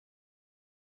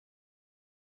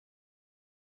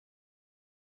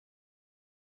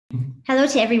Hello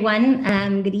to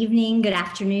everyone. Good evening, good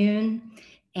afternoon,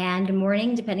 and good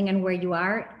morning, depending on where you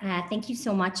are. Thank you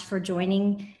so much for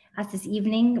joining us this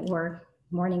evening or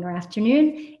morning or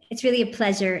afternoon. It's really a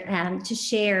pleasure to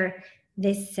share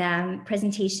this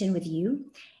presentation with you.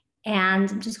 And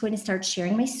I'm just going to start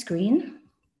sharing my screen.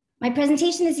 My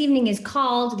presentation this evening is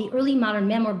called The Early Modern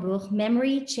Memorbuch,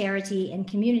 Memory, Charity, and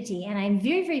Community. And I'm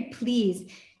very, very pleased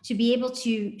to be able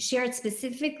to share it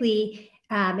specifically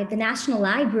at the National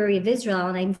Library of Israel,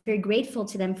 and I'm very grateful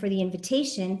to them for the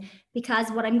invitation, because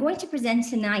what I'm going to present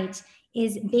tonight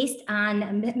is based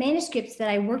on manuscripts that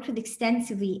I worked with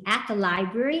extensively at the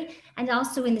library and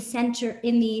also in the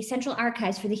Central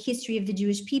Archives for the History of the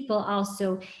Jewish People,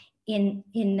 also in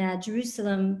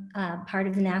Jerusalem, part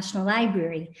of the National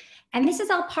Library. And this is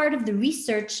all part of the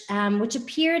research which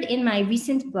appeared in my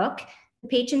recent book, The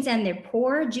Patrons and Their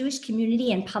Poor, Jewish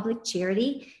Community and Public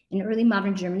Charity in Early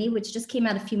Modern Germany, which just came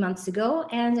out a few months ago.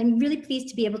 And I'm really pleased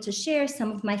to be able to share some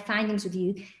of my findings with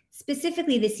you,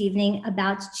 specifically this evening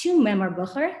about two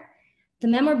Memorbucher, the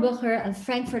Memorbucher of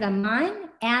Frankfurt am Main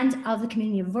and of the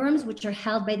Community of Worms, which are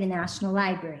held by the National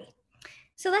Library.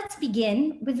 So let's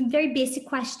begin with a very basic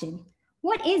question.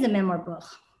 What is a Memorbuch?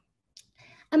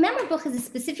 A Memorbuch is a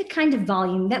specific kind of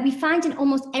volume that we find in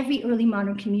almost every early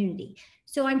modern community.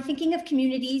 So I'm thinking of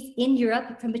communities in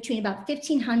Europe from between about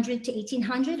 1500 to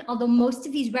 1800, although most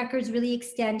of these records really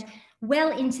extend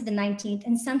well into the 19th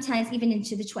and sometimes even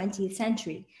into the 20th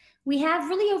century. We have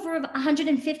really over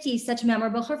 150 such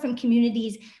Memorbucher from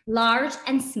communities large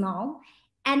and small.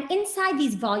 And inside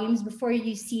these volumes, before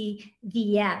you see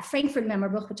the Frankfurt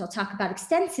Memorbuch, which I'll talk about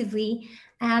extensively,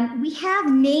 we have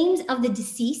names of the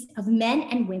deceased, of men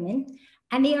and women,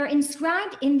 and they are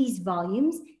inscribed in these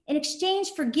volumes in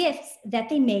exchange for gifts that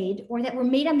they made or that were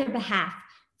made on their behalf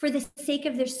for the sake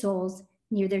of their souls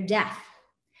near their death.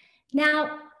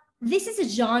 Now, this is a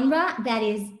genre that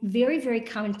is very, very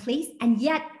commonplace and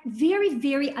yet very,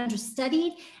 very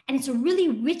understudied. And it's a really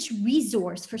rich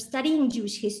resource for studying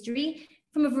Jewish history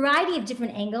from a variety of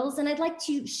different angles. And I'd like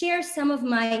to share some of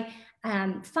my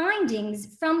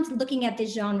findings from looking at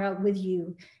this genre with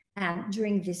you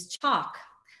during this talk.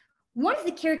 One of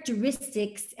the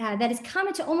characteristics that is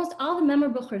common to almost all the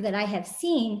Memorbucher that I have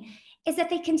seen is that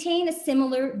they contain a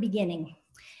similar beginning.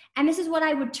 And this is what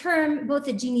I would term both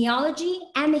the genealogy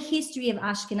and the history of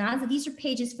Ashkenaz. These are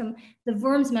pages from the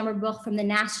Worms Memorbuch from the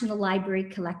National Library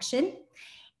collection.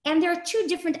 And there are two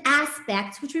different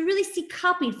aspects which we really see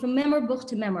copied from Memorbuch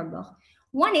to Memorbuch.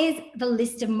 One is the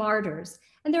list of martyrs.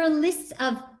 And there are lists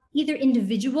of either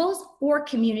individuals or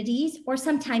communities, or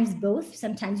sometimes both.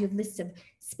 Sometimes you have lists of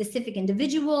specific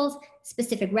individuals,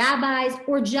 specific rabbis,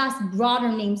 or just broader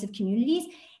names of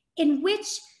communities in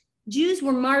which Jews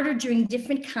were martyred during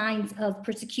different kinds of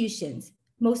persecutions,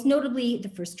 most notably the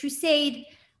First Crusade,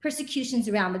 persecutions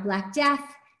around the Black Death,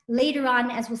 later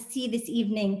on, as we'll see this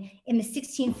evening, in the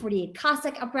 1648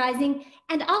 Cossack uprising,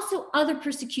 and also other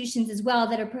persecutions as well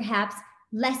that are perhaps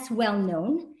less well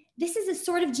known. This is a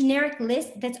sort of generic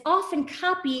list that's often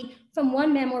copied from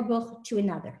one Memorbuch to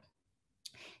another.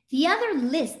 The other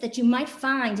list that you might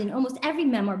find in almost every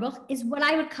Memorbuch is what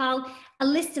I would call a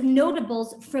list of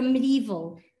notables from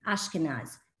medieval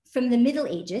Ashkenaz, from the Middle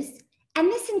Ages.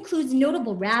 And this includes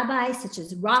notable rabbis such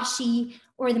as Rashi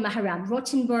or the Maharam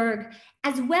Rothenburg,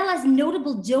 as well as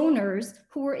notable donors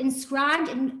who were inscribed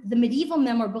in the medieval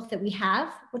Memorbuch that we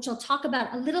have, which I'll talk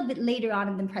about a little bit later on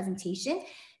in the presentation.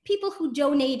 People who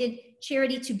donated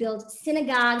charity to build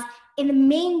synagogues in the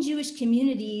main Jewish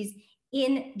communities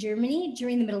in Germany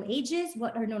during the Middle Ages,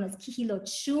 what are known as Kihilot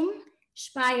Shum,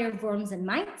 Speyer, Worms, and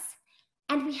Mainz.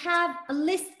 And we have a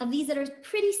list of these that are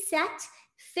pretty set,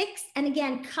 fixed, and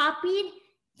again, copied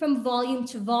from volume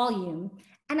to volume.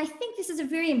 And I think this is a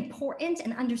very important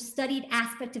and understudied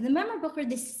aspect of the Memorbucher,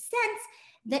 this sense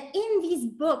that in these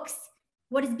books,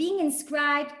 what is being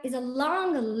inscribed is a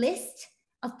long list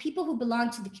of people who belong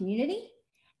to the community,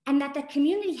 and that the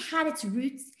community had its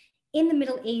roots in the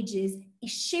Middle Ages, a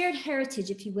shared heritage,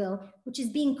 if you will, which is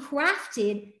being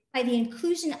crafted by the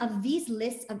inclusion of these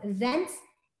lists of events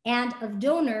and of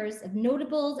donors, of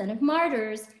notables, and of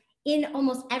martyrs in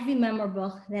almost every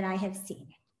Memorbuch that I have seen.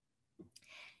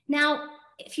 Now,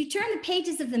 if you turn the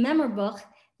pages of the Memorbuch,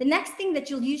 the next thing that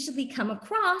you'll usually come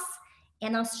across,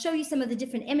 and I'll show you some of the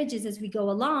different images as we go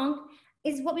along,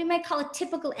 is what we might call a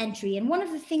typical entry. And one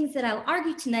of the things that I'll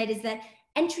argue tonight is that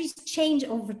entries change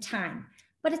over time.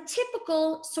 But a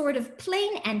typical sort of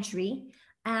plain entry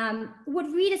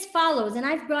would read as follows. And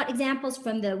I've brought examples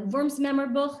from the Worms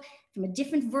Memorbuch, from a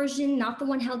different version, not the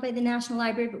one held by the National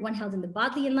Library, but one held in the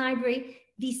Bodleian Library.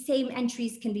 These same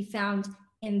entries can be found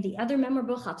in the other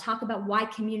Memorbuch. I'll talk about why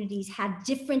communities had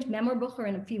different Memorbucher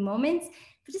in a few moments,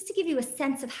 but just to give you a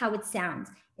sense of how it sounds.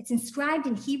 It's inscribed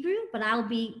in Hebrew, but I'll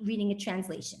be reading a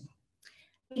translation.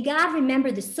 May God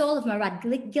remember the soul of Marat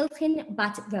Gilchin,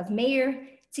 Bat Rav Meir,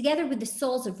 together with the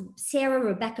souls of Sarah,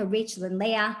 Rebecca, Rachel, and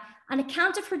Leah, on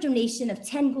account of her donation of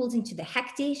 10 gulden to the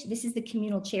Hekdesh. This is the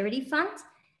communal charity fund.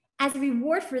 As a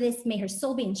reward for this, may her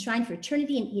soul be enshrined for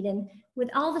eternity in Eden with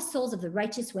all the souls of the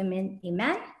righteous women.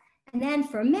 Amen. And then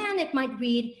for a man, it might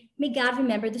read, may God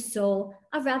remember the soul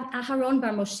of Rav Aharon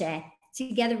Bar Moshe,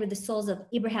 together with the souls of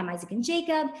Abraham, Isaac, and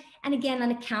Jacob, and again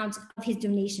on account of his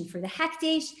donation for the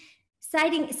Hekdesh,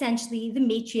 citing essentially the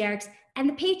matriarchs and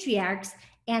the patriarchs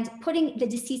and putting the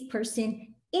deceased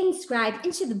person inscribed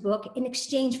into the book in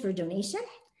exchange for a donation,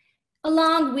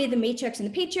 along with the matriarchs and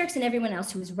the patriarchs and everyone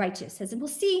else who is righteous. As we'll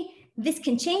see, this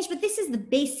can change, but this is the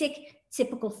basic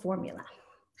typical formula.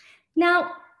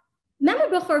 Now,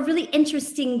 Memorbuch are really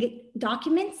interesting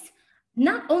documents,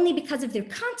 not only because of their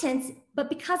contents, but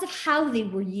because of how they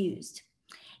were used.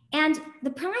 And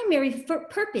the primary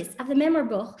purpose of the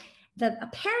Memorbuch, the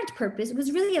apparent purpose,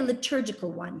 was really a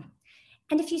liturgical one.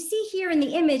 And if you see here in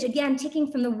the image, again,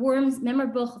 taking from the Worms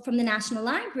Memorbuch from the National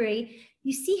Library,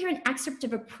 you see here an excerpt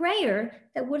of a prayer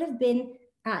that would have been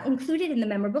included in the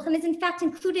Memorbuch, and is in fact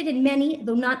included in many,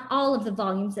 though not all of the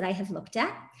volumes that I have looked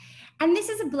at. And this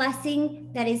is a blessing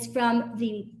that is from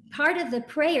the part of the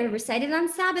prayer recited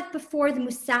on Sabbath before the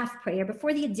Musaf prayer,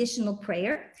 before the additional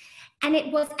prayer. And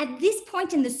it was at this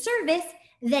point in the service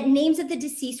that names of the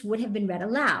deceased would have been read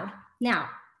aloud. Now,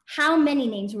 how many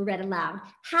names were read aloud?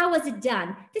 How was it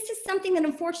done? This is something that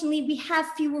unfortunately we have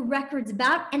fewer records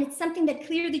about, and it's something that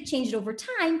clearly changed over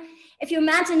time. If you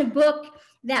imagine a book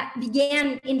that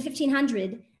began in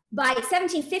 1500, by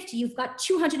 1750, you've got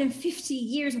 250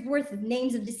 years worth of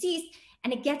names of deceased,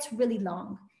 and it gets really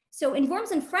long. So in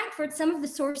Worms and Frankfurt, some of the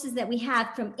sources that we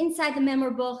have from inside the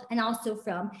Memorbuch and also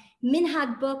from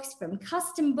Minhag books, from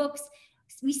custom books,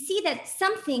 we see that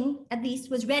something at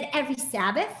least was read every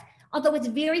Sabbath, although it's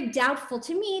very doubtful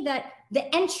to me that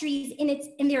the entries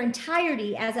in their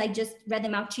entirety, as I just read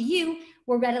them out to you,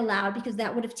 were read aloud, because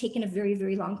that would have taken a very,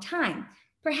 very long time.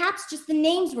 Perhaps just the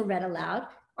names were read aloud,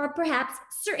 or perhaps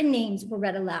certain names were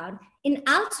read aloud. In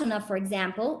Altona, for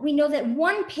example, we know that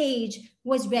one page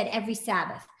was read every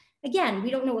Sabbath. Again, we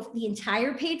don't know if the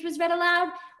entire page was read aloud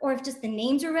or if just the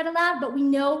names were read aloud, but we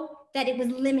know that it was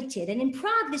limited. And in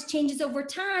Prague, this changes over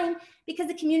time because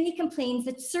the community complains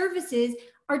that services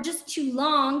are just too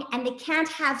long and they can't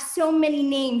have so many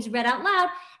names read out loud.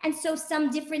 And so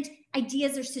some different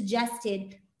ideas are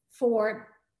suggested for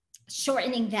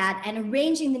shortening that and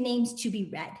arranging the names to be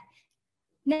read.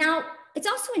 Now, it's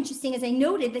also interesting, as I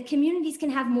noted, that communities can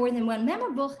have more than one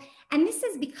Memorbuch, and this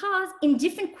is because in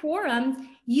different quorums,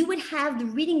 you would have the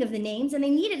reading of the names, and they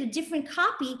needed a different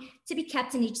copy to be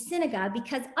kept in each synagogue,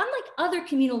 because unlike other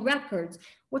communal records,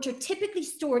 which are typically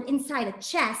stored inside a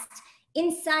chest,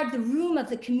 inside the room of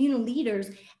the communal leaders,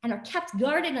 and are kept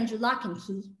guarded under lock and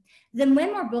key, the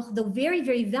Memorbuch, though very,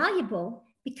 very valuable,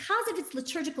 because of its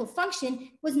liturgical function,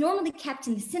 was normally kept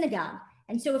in the synagogue.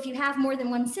 And so if you have more than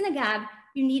one synagogue,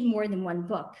 you need more than one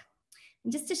book.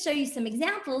 And just to show you some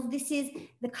examples, this is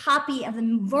the copy of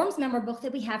the Worms Memorbuch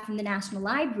that we have from the National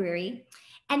Library.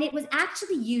 And it was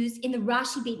actually used in the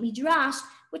Rashi Beit Midrash,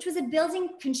 which was a building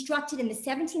constructed in the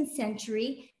 17th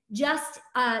century, just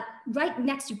right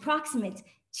next to, proximate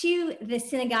to the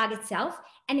synagogue itself.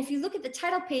 And if you look at the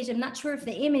title page, I'm not sure if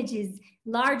the image is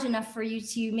large enough for you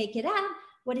to make it out.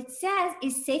 What it says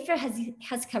is Sefer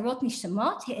Hazkarot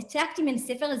Nishamot, He'etakti min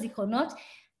Sefer HaZichronot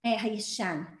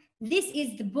Hayeshan. This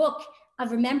is the book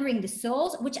of remembering the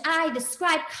souls, which I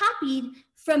described, copied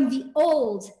from the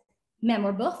old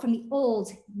Memorbuch, from the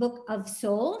old book of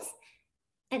souls.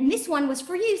 And this one was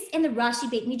for use in the Rashi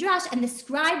Beit Midrash, and the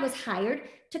scribe was hired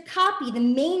to copy the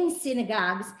main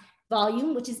synagogue's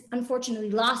volume, which is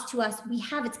unfortunately lost to us. We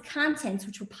have its contents,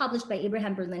 which were published by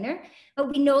Abraham Berliner,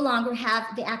 but we no longer have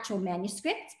the actual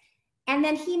manuscript. And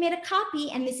then he made a copy,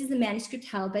 and this is the manuscript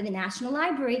held by the National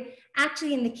Library.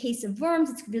 Actually, in the case of Worms,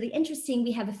 it's really interesting.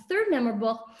 We have a third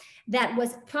Memorbuch that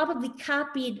was probably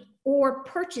copied or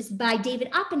purchased by David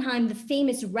Oppenheim, the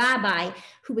famous rabbi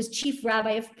who was chief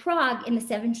rabbi of Prague in the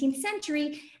 17th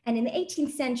century and in the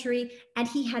 18th century. And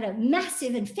he had a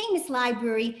massive and famous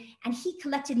library, and he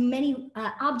collected many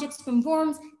objects from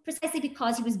Worms precisely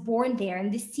because he was born there,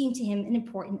 and this seemed to him an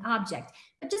important object.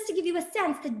 But just to give you a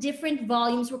sense, the different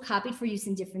volumes were copied for use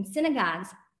in different synagogues.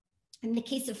 In the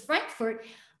case of Frankfurt,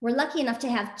 we're lucky enough to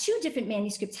have two different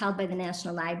manuscripts held by the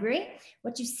National Library.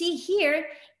 What you see here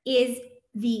is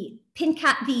the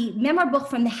the Memorbuch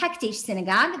from the Hektish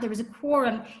synagogue. There was a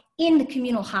quorum in the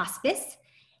communal hospice,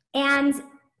 and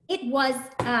it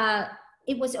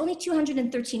was only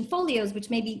 213 folios, which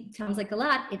maybe sounds like a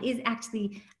lot. It is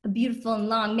actually a beautiful and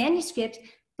long manuscript,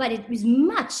 but it was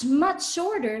much, much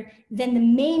shorter than the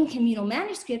main communal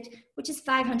manuscript, which is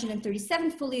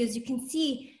 537 folios. You can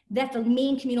see that the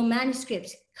main communal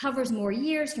manuscript covers more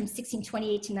years, from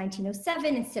 1628 to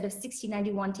 1907 instead of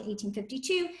 1691 to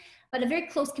 1852. But a very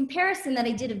close comparison that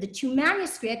I did of the two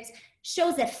manuscripts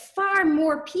shows that far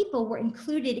more people were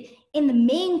included in the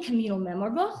main communal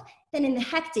Memorbuch than in the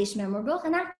Hektish Memorbuch.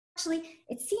 And actually,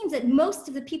 it seems that most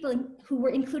of the people who were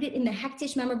included in the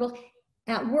Hektish Memorbuch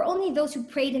were only those who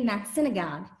prayed in that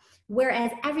synagogue,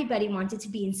 whereas everybody wanted to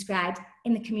be inscribed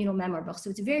in the communal Memorbuch. So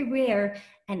it's very rare,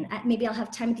 and maybe I'll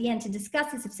have time at the end to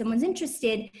discuss this if someone's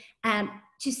interested,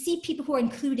 to see people who are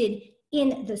included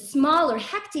in the smaller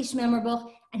Hektish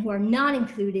Memorbuch and who are not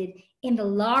included in the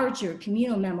larger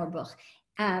communal Memorbuch.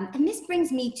 And this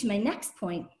brings me to my next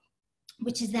point,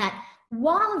 which is that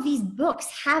while these books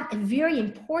have a very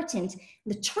important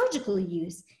liturgical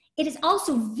use, it is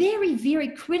also very, very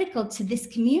critical to this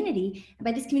community. And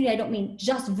by this community, I don't mean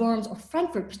just Worms or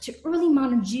Frankfurt, but to early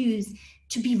modern Jews,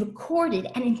 to be recorded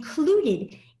and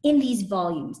included in these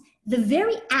volumes. The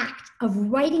very act of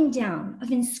writing down,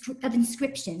 of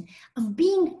inscription, of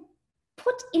being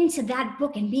put into that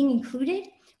book and being included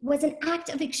was an act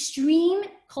of extreme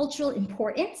cultural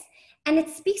importance. And it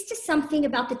speaks to something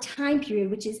about the time period,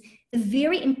 which is the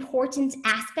very important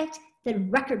aspect that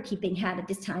record keeping had at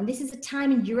this time. This is a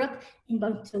time in Europe,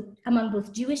 among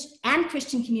both Jewish and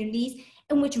Christian communities,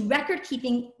 in which record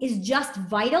keeping is just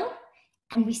vital.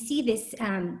 And we see this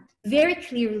very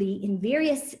clearly in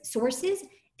various sources,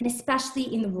 and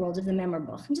especially in the world of the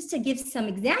Memorbuch. And just to give some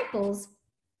examples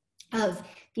of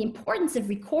the importance of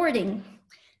recording,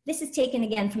 this is taken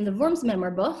again from the Worms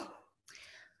Memorbuch.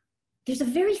 There's a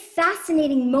very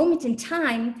fascinating moment in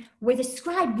time where the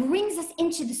scribe brings us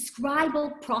into the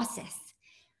scribal process.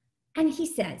 And he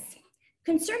says,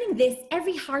 concerning this,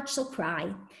 every heart shall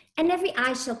cry and every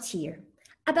eye shall tear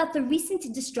about the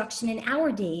recent destruction in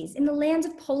our days in the land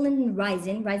of Poland and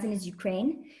Ryazan is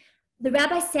Ukraine. The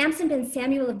Rabbi Samson ben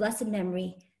Samuel of blessed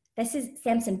memory, this is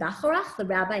Samson Bacharach, the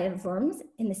Rabbi of Worms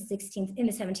in the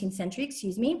 17th century,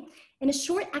 in a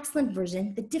short, excellent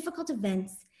version, the difficult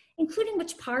events, including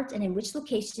which part and in which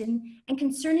location, and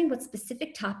concerning what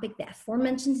specific topic the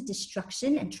aforementioned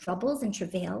destruction and troubles and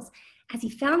travails, as he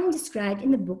found and described in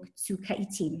the book Tzuk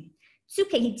HaItim. Tzuk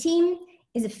HaItim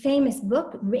is a famous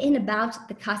book written about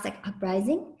the Cossack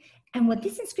uprising, and what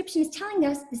this inscription is telling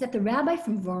us is that the rabbi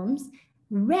from Worms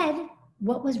read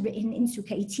what was written in Tzuk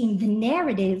HaItim, the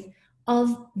narrative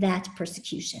of that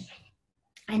persecution.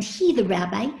 And he, the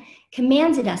rabbi,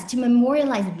 commanded us to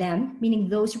memorialize them, meaning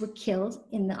those who were killed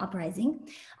in the uprising,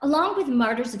 along with the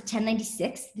martyrs of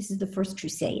 1096. This is the First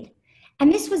Crusade.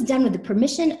 And this was done with the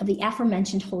permission of the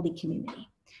aforementioned Holy Community.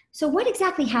 So what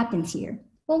exactly happens here?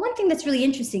 Well, one thing that's really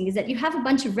interesting is that you have a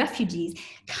bunch of refugees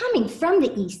coming from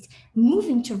the East,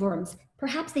 moving to Worms.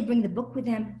 Perhaps they bring the book with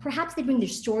them, perhaps they bring their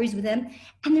stories with them,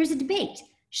 and there's a debate.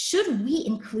 Should we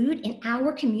include in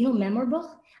our communal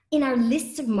Memorbuch, in our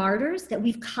lists of martyrs that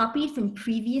we've copied from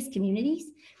previous communities,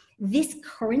 this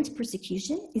current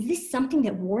persecution? Is this something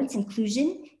that warrants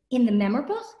inclusion in the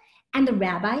Memorbuch? And the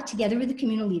rabbi, together with the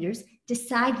communal leaders,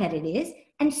 decide that it is.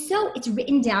 And so it's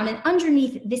written down, and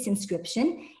underneath this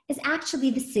inscription is actually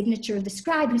the signature of the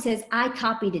scribe who says, I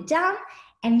copied it down.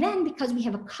 And then because we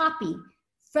have a copy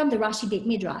from the Rashi Beit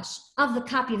Midrash of the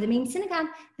copy of the main synagogue,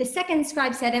 the second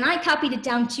scribe said, and I copied it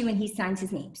down too, and he signs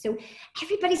his name. So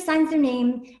everybody signs their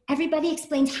name, everybody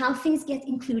explains how things get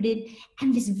included,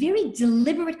 and this very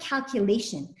deliberate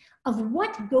calculation of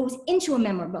what goes into a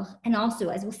Memorbuch, and also,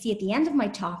 as we'll see at the end of my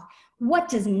talk, what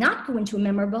does not go into a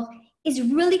Memorbuch, is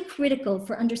really critical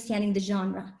for understanding the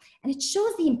genre. And it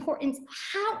shows the importance,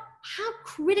 how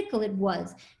critical it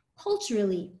was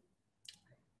culturally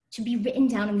to be written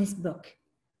down in this book.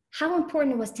 How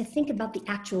important it was to think about the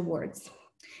actual words.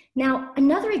 Now,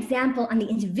 another example on the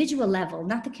individual level,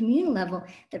 not the communal level,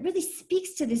 that really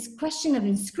speaks to this question of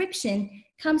inscription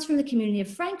comes from the community of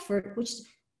Frankfurt, which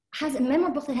has a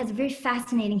Memorbuch that has a very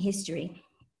fascinating history.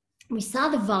 We saw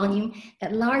the volume,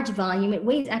 that large volume. It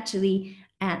weighs actually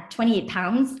 28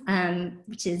 pounds,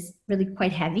 which is really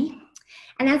quite heavy.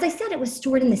 And as I said, it was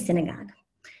stored in the synagogue.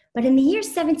 But in the year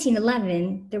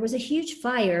 1711, there was a huge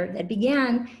fire that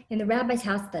began in the rabbi's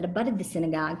house that abutted the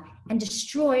synagogue and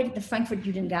destroyed the Frankfurt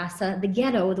Judengasse, the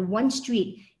ghetto, the one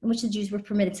street in which the Jews were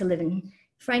permitted to live in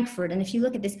Frankfurt. And if you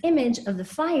look at this image of the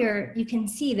fire, you can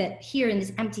see that here in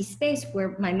this empty space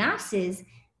where my mouse is,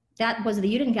 that was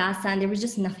the Judengasse, and there was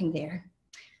just nothing there.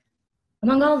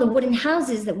 Among all the wooden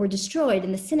houses that were destroyed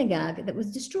in the synagogue that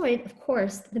was destroyed, of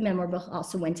course, the Memorbuch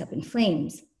also went up in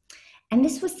flames. And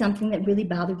this was something that really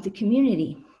bothered the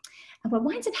community. And what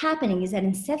winds up happening is that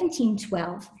in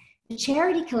 1712, the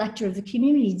charity collector of the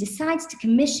community decides to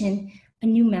commission a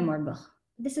new Memorbuch.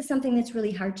 This is something that's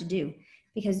really hard to do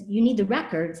because you need the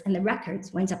records, and the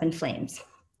records went up in flames.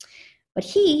 But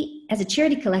he, as a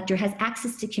charity collector, has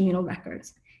access to communal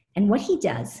records. And what he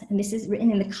does, and this is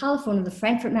written in the colophon of the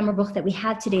Frankfurt Memorbuch that we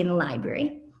have today in the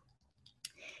library,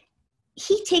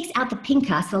 he takes out the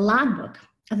Pinkas, the logbook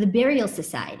of the burial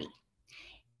society,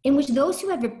 in which those who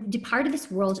have departed this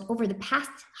world over the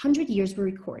past 100 years were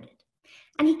recorded.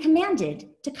 And he commanded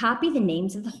to copy the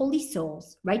names of the holy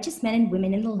souls, righteous men and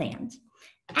women in the land,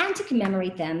 and to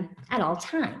commemorate them at all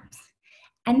times.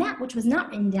 And that which was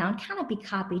not written down cannot be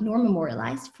copied nor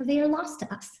memorialized, for they are lost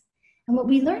to us. And what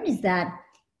we learn is that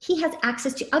he has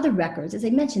access to other records. As I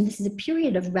mentioned, this is a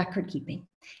period of record keeping.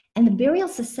 And the Burial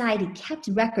Society kept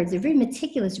records. They're very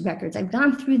meticulous records. I've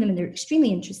gone through them and they're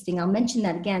extremely interesting. I'll mention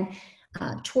that again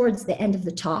towards the end of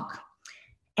the talk.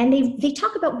 And they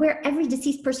talk about where every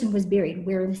deceased person was buried,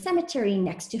 where in the cemetery,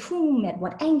 next to whom, at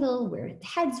what angle, where the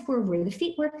heads were, where the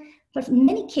feet were. But in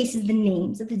many cases, the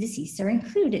names of the deceased are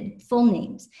included, full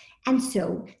names. And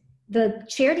so the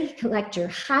charity collector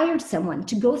hired someone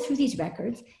to go through these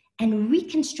records and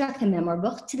reconstruct the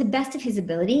Memorbuch to the best of his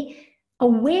ability,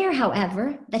 aware,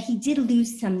 however, that he did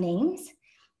lose some names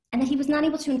and that he was not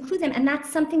able to include them, and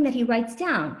that's something that he writes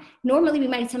down. Normally, we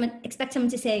might expect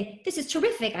someone to say, this is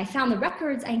terrific, I found the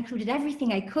records, I included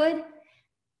everything I could,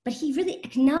 but he really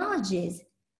acknowledges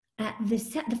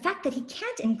the fact that he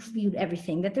can't include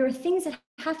everything, that there are things that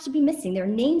have to be missing, there are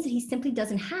names that he simply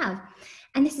doesn't have.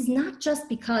 And this is not just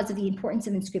because of the importance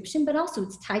of inscription, but also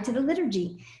it's tied to the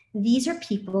liturgy. These are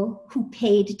people who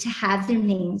paid to have their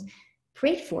names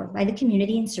prayed for by the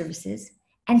community and services.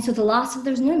 And so the loss of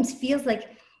those names feels like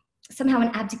somehow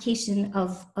an abdication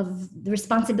of the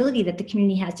responsibility that the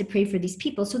community has to pray for these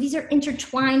people. So these are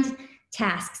intertwined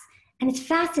tasks. And it's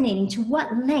fascinating to what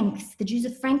lengths the Jews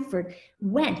of Frankfurt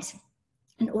went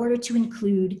in order to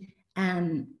include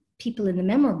people in the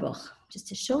Memorbuch. Just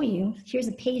to show you, here's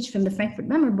a page from the Frankfurt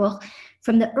Memorbuch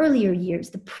from the earlier years,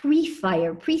 the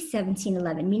pre-fire,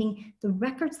 pre-1711, meaning the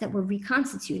records that were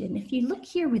reconstituted. And if you look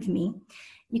here with me,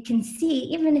 you can see,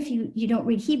 even if you don't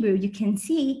read Hebrew, you can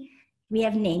see we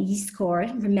have name,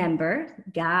 Yizkor, remember,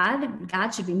 God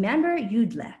should remember,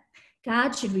 Yudle.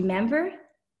 God should remember,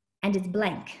 and it's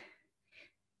blank.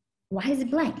 Why is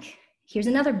it blank? Here's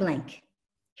another blank.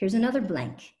 Here's another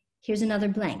blank. Here's another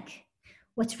blank.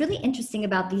 What's really interesting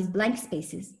about these blank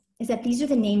spaces is that these are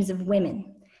the names of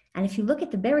women. And if you look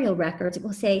at the burial records, it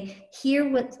will say, here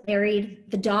was buried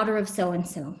the daughter of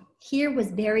so-and-so. Here was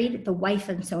buried the wife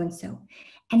of so-and-so.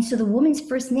 And so the woman's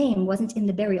first name wasn't in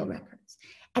the burial records.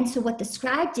 And so what the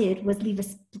scribe did was leave a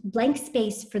blank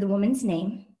space for the woman's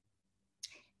name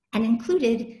and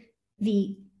included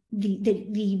the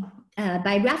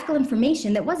biographical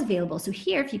information that was available. So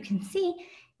here, if you can see,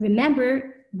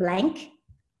 remember blank,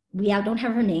 we don't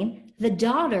have her name, the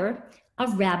daughter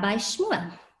of Rabbi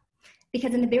Shmuel.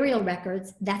 Because in the burial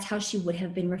records, that's how she would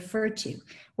have been referred to.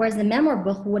 Whereas the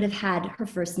Memorbuch would have had her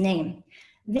first name.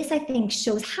 This, I think,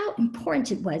 shows how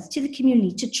important it was to the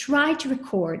community to try to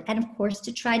record and, of course,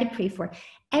 to try to pray for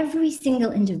every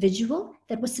single individual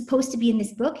that was supposed to be in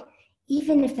this book,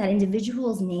 even if that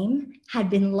individual's name had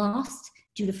been lost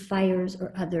due to fires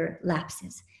or other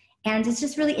lapses. And it's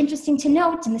just really interesting to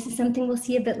note, and this is something we'll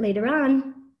see a bit later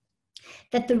on,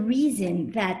 that the reason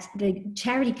that the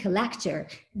charity collector,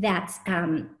 that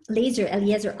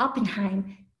Eliezer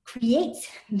Oppenheim, creates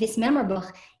this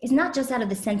Memorbuch is not just out of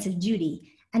the sense of duty,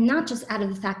 and not just out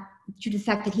of the fact, due to the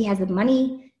fact that he has the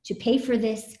money to pay for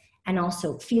this, and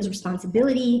also feels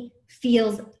responsibility,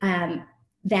 feels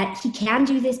that he can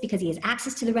do this because he has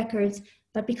access to the records,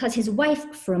 but because his wife,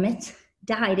 Frumit,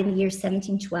 died in the year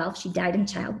 1712. She died in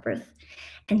childbirth.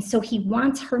 And so he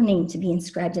wants her name to be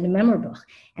inscribed in a Memorbuch.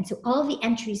 And so all the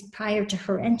entries prior to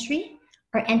her entry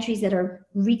are entries that are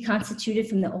reconstituted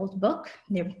from the old book.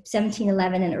 They're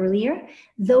 1711 and earlier.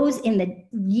 Those in the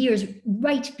years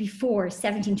right before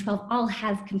 1712 all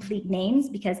have complete names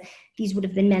because these would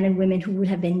have been men and women who would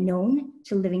have been known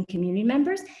to living community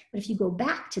members. But if you go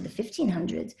back to the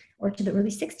 1500s or to the early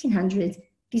 1600s,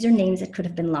 these are names that could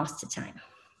have been lost to time.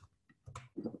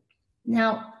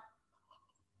 Now,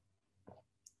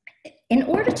 in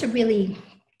order to really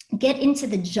get into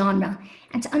the genre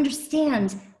and to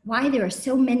understand why there are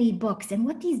so many books and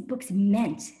what these books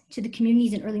meant to the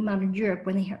communities in early modern Europe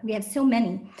when we have so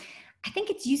many, I think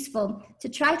it's useful to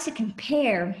try to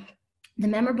compare the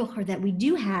Memorbuch that we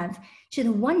do have to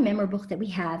the one Memorbuch that we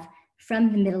have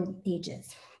from the Middle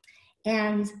Ages.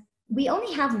 And we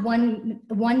only have one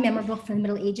Memorbuch from the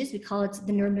Middle Ages. We call it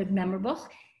the Nuremberg Memorbuch.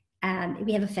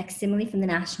 We have a facsimile from the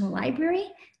National Library.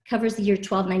 Covers the year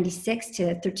 1296 to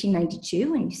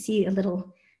 1392. And you see a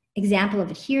little example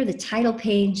of it here, the title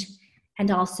page,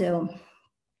 and also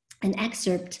an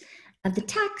excerpt of the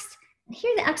text. And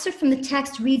here the excerpt from the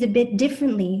text reads a bit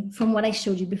differently from what I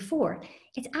showed you before.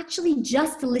 It's actually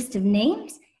just a list of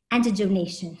names and a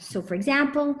donation. So for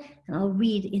example, and I'll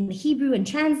read in the Hebrew and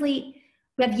translate,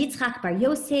 Rav Yitzchak bar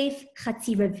Yosef,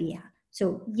 Chatzi Ravia.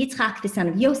 So Yitzchak, the son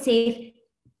of Yosef,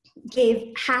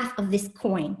 gave half of this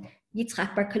coin.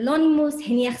 Yitzchak bar Kolonimus,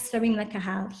 Heniach Sfarim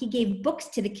LaKahal. He gave books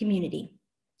to the community.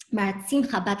 Marat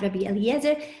Simcha bat Rabbi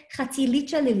Eliezer, Chatzi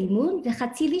Litra lelimud,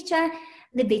 v'Chatzi Litra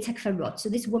lebeit hakfarot. So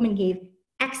this woman gave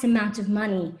X amount of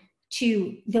money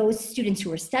to those students who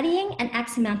were studying and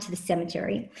X amount to the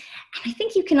cemetery. And I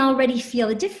think you can already feel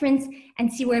the difference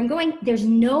and see where I'm going. There's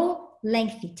no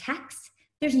lengthy text.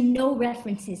 There's no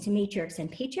references to matriarchs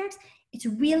and patriarchs. It's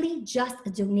really just a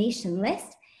donation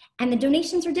list, and the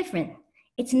donations are different.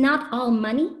 It's not all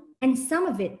money, and some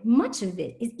of it, much of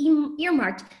it, is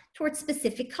earmarked towards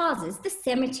specific causes. The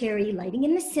cemetery, lighting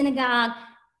in the synagogue,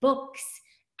 books,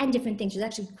 and different things. There's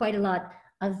actually quite a lot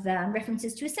of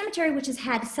references to a cemetery, which has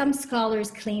had some scholars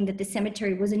claim that the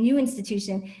cemetery was a new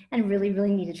institution and really,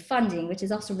 really needed funding, which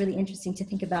is also really interesting to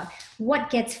think about what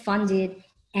gets funded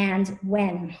and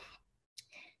when.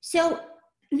 So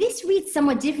this reads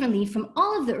somewhat differently from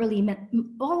all of the early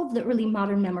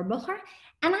modern Memorbucher,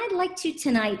 and I'd like to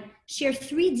tonight share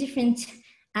three differences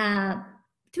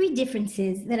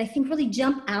that I think really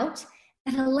jump out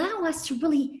that allow us to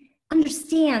really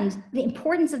understand the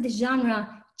importance of this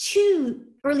genre to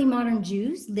early modern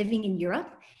Jews living in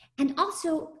Europe, and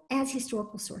also as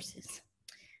historical sources.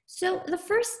 So the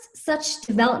first such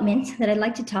development that I'd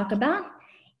like to talk about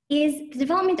is the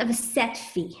development of a set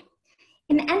fee.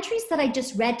 In the entries that I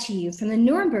just read to you from the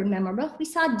Nuremberg Memorbuch, we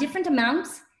saw different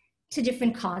amounts to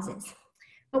different causes.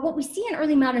 But what we see in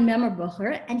early modern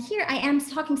Memorbucher, and here I am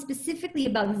talking specifically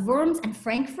about Worms and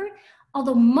Frankfurt,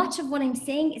 although much of what I'm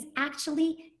saying is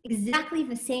actually exactly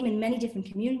the same in many different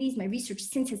communities. My research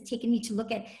since has taken me to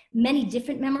look at many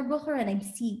different Memorbucher, and I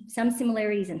see some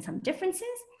similarities and some differences.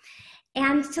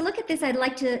 And to look at this, I'd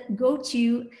like to go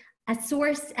to a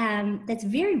source that's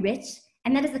very rich,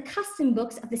 and that is the custom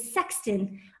books of the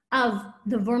sexton of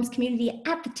the Worms community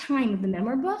at the time of the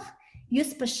Memorbuch,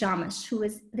 Yuspa Shamash, who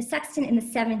was the sexton in the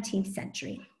 17th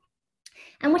century.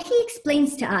 And what he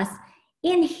explains to us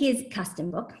in his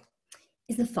custom book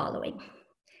is the following.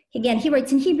 Again, he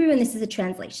writes in Hebrew, and this is a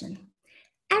translation.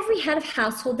 Every head of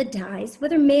household that dies,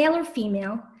 whether male or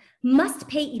female, must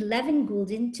pay 11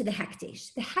 gulden to the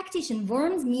Hektish. The Hektish in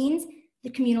Worms means the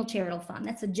communal charitable fund.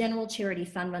 That's a general charity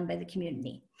fund run by the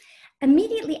community.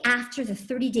 Immediately after the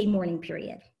 30-day mourning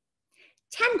period.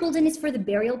 10 gulden is for the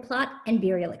burial plot and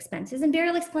burial expenses. And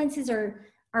burial expenses are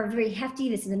very hefty.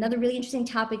 This is another really interesting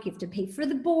topic. You have to pay for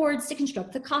the boards to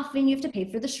construct the coffin. You have to pay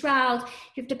for the shroud.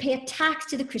 You have to pay a tax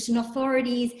to the Christian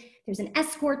authorities. There's an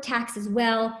escort tax as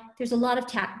well. There's a lot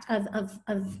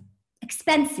of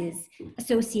expenses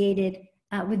associated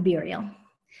with burial.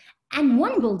 And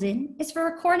 1 gulden is for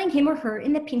recording him or her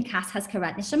in the Pinkas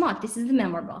Haskarat Neshamot. This is the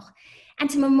Memorbuch. And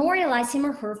to memorialize him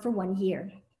or her for 1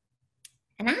 year.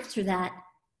 And after that,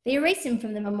 they erase him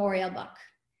from the memorial book.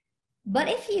 But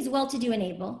if he is well-to-do and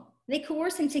able, they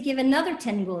coerce him to give another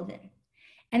 10 gulden.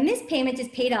 And this payment is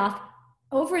paid off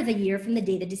over the year from the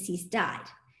day the deceased died.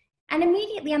 And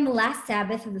immediately on the last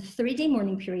Sabbath of the 30-day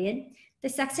mourning period, the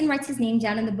sexton writes his name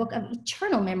down in the book of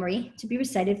eternal memory to be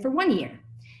recited for 1 year.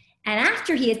 And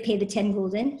after he has paid the 10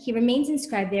 gulden, he remains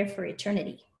inscribed there for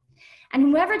eternity. And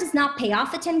whoever does not pay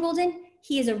off the 10 gulden,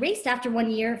 he is erased after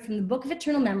 1 year from the book of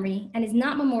eternal memory and is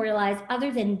not memorialized other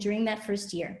than during that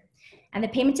first year. And the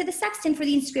payment to the sexton for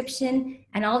the inscription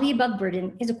and all the above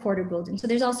burden is a 1/4 gulden. So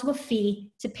there's also a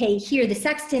fee to pay here the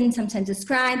sexton, sometimes a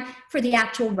scribe, for the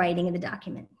actual writing of the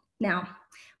document. Now,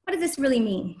 what does this really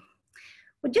mean?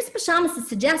 What Yuspa Shamas is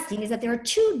suggesting is that there are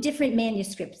 2 different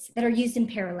manuscripts that are used in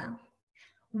parallel.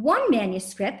 One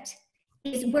manuscript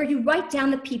is where you write down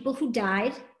the people who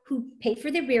died, who paid for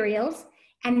their burials,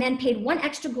 and then paid 1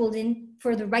 extra gulden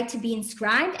for the right to be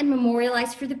inscribed and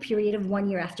memorialized for the period of 1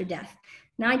 year after death.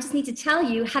 Now, I just need to tell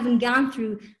you, having gone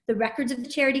through the records of the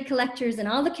charity collectors and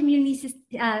all the community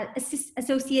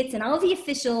associates and all the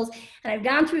officials, and I've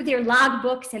gone through their log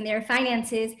books and their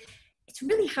finances, it's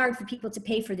really hard for people to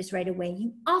pay for this right away.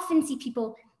 You often see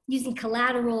people using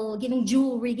collateral, giving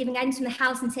jewelry, giving items from the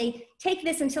house and say, take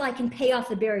this until I can pay off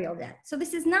the burial debt. So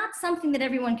this is not something that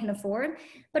everyone can afford,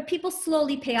 but people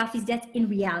slowly pay off these debts in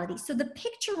reality. So the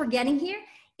picture we're getting here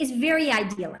is very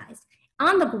idealized.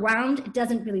 On the ground, it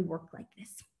doesn't really work like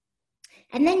this.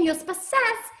 And then Yospa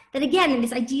says that again, in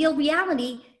this ideal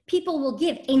reality, people will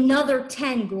give another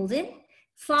 10 gulden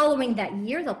following that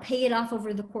year. They'll pay it off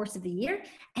over the course of the year.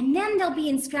 And then they'll be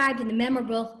inscribed in the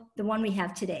Memorbuch, the one we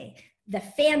have today. The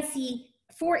fancy,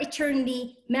 for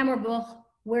eternity Memorbuch,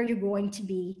 where you're going to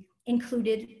be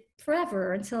included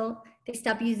forever until they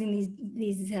stop using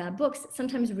these books,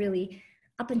 sometimes really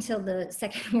up until the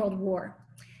Second World War.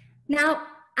 Now,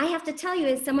 I have to tell you,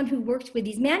 as someone who worked with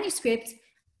these manuscripts,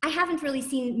 I haven't really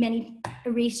seen many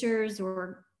erasures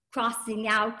or crossing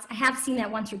out. I have seen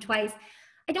that once or twice.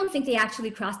 I don't think they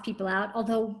actually cross people out,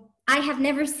 although I have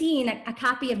never seen a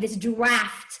copy of this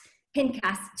draft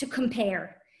Pinkas to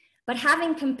compare. But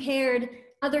having compared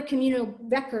other communal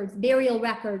records, burial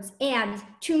records, and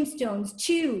tombstones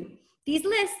to these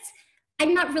lists,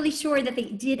 I'm not really sure that they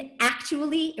did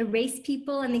actually erase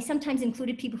people, and they sometimes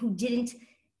included people who didn't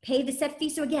pay the set fee.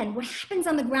 So again, what happens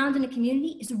on the ground in a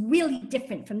community is really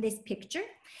different from this picture.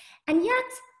 And yet,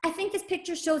 I think this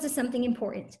picture shows us something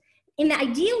important. In the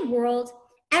ideal world,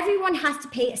 everyone has to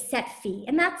pay a set fee,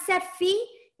 and that set fee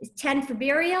is 10 for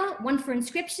burial, 1 for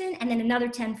inscription, and then another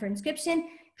 10 for inscription,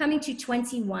 coming to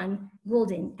 21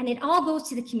 gulden. And it all goes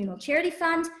to the communal charity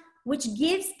fund, which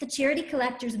gives the charity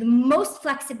collectors the most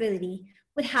flexibility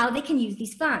with how they can use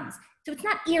these funds. So it's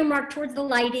not earmarked towards the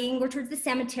lighting or towards the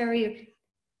cemetery.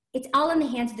 It's all in the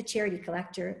hands of the charity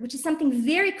collector, which is something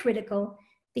very critical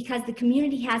because the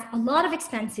community has a lot of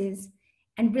expenses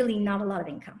and really not a lot of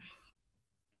income.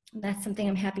 That's something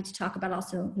I'm happy to talk about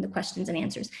also in the questions and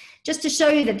answers. Just to show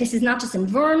you that this is not just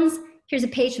in Worms, here's a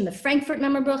page from the Frankfurt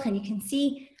Memorbuch, and you can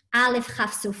see Aleph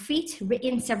Chaf Sofit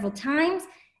written several times.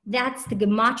 That's the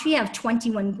gematria of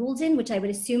 21 gulden, which I would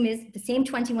assume is the same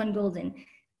 21 gulden.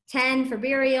 10 for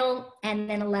burial, and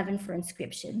then 11 for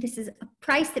inscription. This is a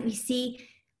price that we see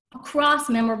across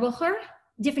Memorbucher.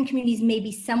 Different communities may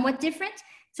be somewhat different.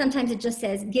 Sometimes it just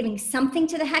says giving something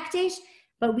to the hekdesh,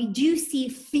 but we do see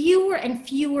fewer and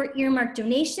fewer earmarked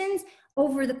donations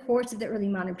over the course of the early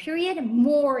modern period,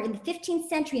 more in the 15th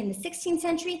century and the 16th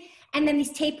century, and then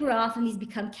these taper off and these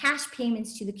become cash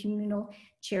payments to the communal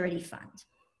charity fund.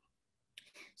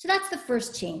 So that's the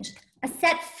first change, a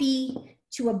set fee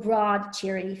to a broad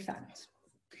charity fund.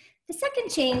 The second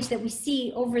change that we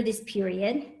see over this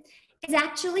period is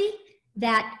actually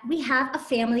that we have a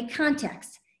family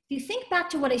context. If you think back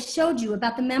to what I showed you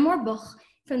about the Memorbuch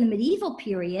from the medieval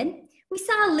period, we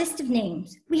saw a list of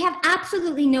names. We have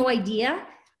absolutely no idea,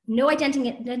 no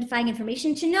identifying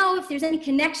information to know if there's any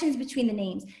connections between the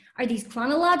names. Are these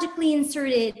chronologically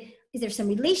inserted? Is there some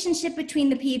relationship between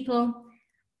the people?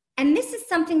 And this is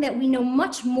something that we know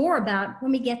much more about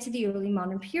when we get to the early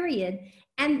modern period.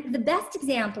 And the best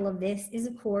example of this is,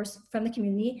 of course, from the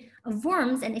community of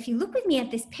Worms. And if you look with me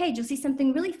at this page, you'll see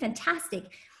something really fantastic.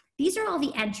 These are all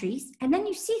the entries, and then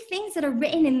you see things that are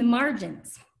written in the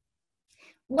margins.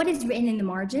 What is written in the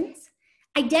margins?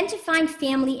 Identifying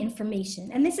family information.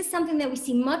 And this is something that we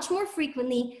see much more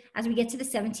frequently as we get to the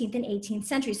 17th and 18th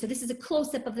century. So this is a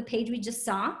close-up of the page we just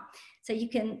saw. So you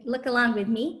can look along with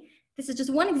me. This is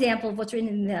just one example of what's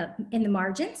written in the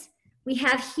margins. We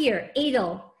have here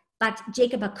Adel bat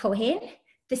Jacob HaKohen,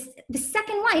 the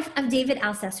second wife of David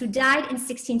Alsace, who died in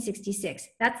 1666.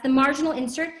 That's the marginal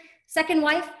insert, second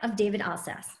wife of David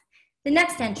Alsace. The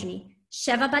next entry,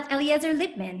 Sheva bat Eliezer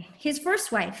Lippmann, his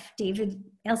first wife, David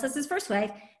Alsace's first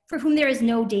wife, for whom there is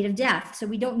no date of death. So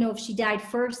we don't know if she died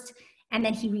first and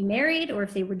then he remarried, or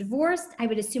if they were divorced. I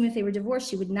would assume if they were divorced,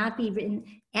 she would not be written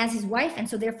as his wife, and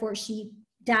so therefore she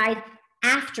died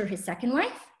after his second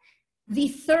wife. The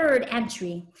third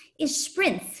entry is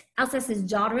Sprintz, Alsace's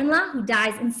daughter-in-law, who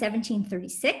dies in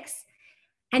 1736.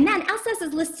 And then Alsace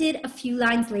is listed a few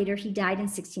lines later. He died in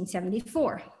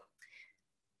 1674.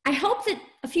 I hope that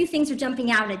a few things are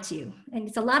jumping out at you. And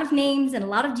it's a lot of names and a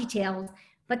lot of details,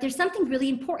 but there's something really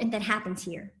important that happens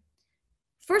here.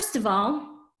 First of all,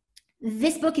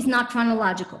 this book is not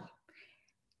chronological.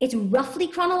 It's roughly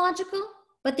chronological,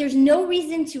 but there's no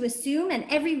reason to assume, and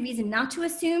every reason not to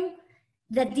assume,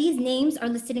 that these names are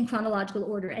listed in chronological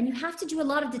order. And you have to do a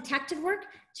lot of detective work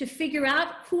to figure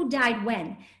out who died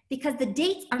when, because the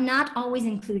dates are not always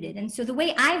included. And so the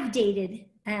way I've dated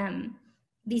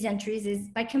these entries is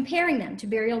by comparing them to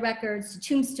burial records, to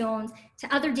tombstones,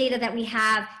 to other data that we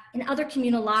have in other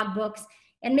communal logbooks,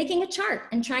 and making a chart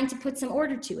and trying to put some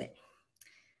order to it.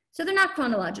 So they're not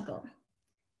chronological.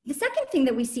 The second thing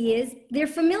that we see is they're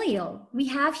familial. We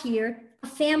have here a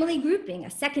family grouping, a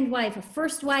second wife, a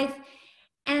first wife.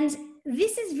 And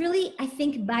this is really, I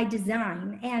think, by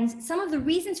design. And some of the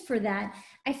reasons for that,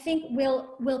 I think,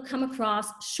 will come across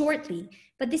shortly.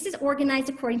 But this is organized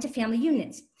according to family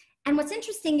units. And what's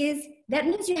interesting is that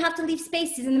means you have to leave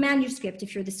spaces in the manuscript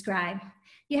if you're the scribe.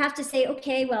 You have to say,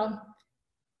 okay, well,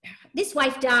 this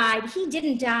wife died, he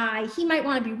didn't die, he might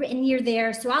want to be written near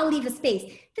there, so I'll leave a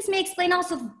space. This may explain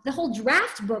also the whole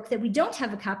draft book that we don't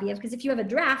have a copy of, because if you have a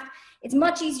draft, it's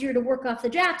much easier to work off the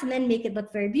draft and then make it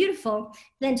look very beautiful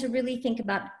than to really think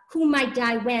about who might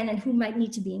die when and who might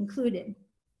need to be included.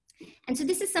 And so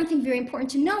this is something very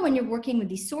important to know when you're working with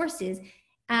these sources.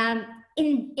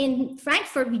 In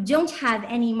Frankfurt, we don't have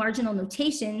any marginal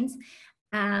notations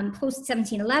post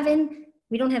 1711.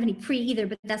 We don't have any pre either,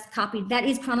 but that's copied. That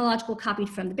is chronological, copied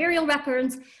from the burial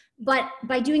records. But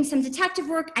by doing some detective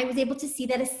work, I was able to see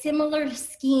that a similar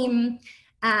scheme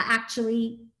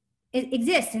actually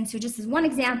exists. And so just as one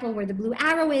example where the blue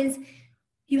arrow is,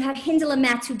 you have Hindela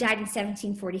Metz, who died in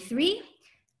 1743.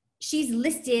 She's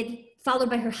listed, followed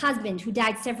by her husband, who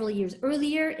died several years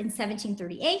earlier in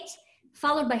 1738,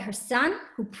 followed by her son,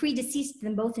 who predeceased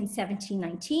them both in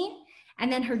 1719,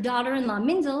 and then her daughter-in-law,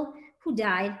 Mindel, who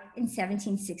died in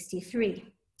 1763.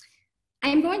 I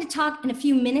am going to talk in a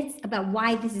few minutes about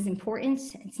why this is important.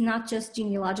 It's not just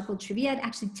genealogical trivia, it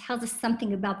actually tells us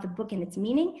something about the book and its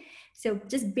meaning. So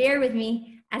just bear with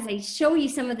me as I show you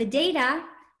some of the data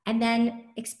and then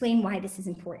explain why this is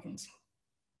important.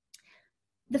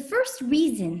 The first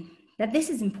reason that this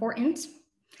is important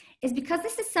is because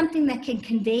this is something that can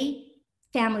convey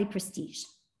family prestige.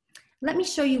 Let me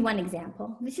show you one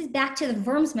example. This is back to the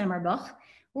Worms Memorbuch,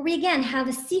 where we again have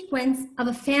a sequence of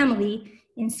a family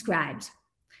inscribed.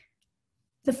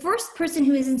 The first person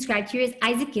who is inscribed here is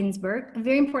Isaac Ginsberg, a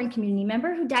very important community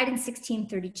member who died in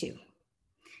 1632.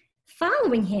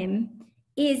 Following him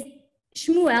is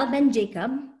Shmuel ben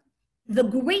Jacob, the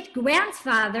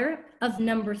great-grandfather of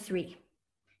number 3.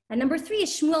 And number 3 is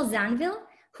Shmuel Zanvil,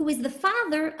 who is the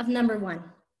father of number 1.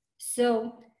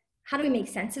 So how do we make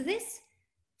sense of this?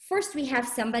 First, we have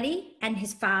somebody and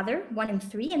his father, 1 and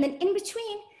 3, and then in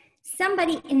between,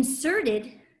 somebody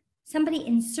inserted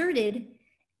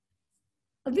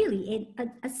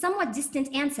a somewhat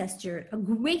distant ancestor, a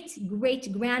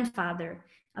great-great-grandfather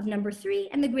of number 3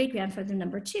 and the great-grandfather of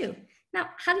number 2. Now,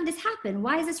 how did this happen?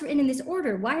 Why is this written in this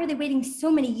order? Why are they waiting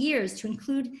so many years to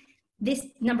include this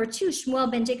number 2, Shmuel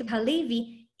ben Jacob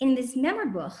Halevi, in this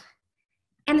Memorbuch?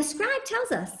 And the scribe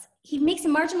tells us, he makes a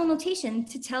marginal notation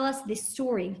to tell us this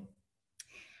story.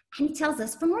 And he tells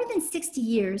us, for more than 60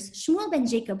 years, Shmuel ben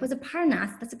Jacob was a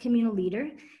parnas, that's a communal leader,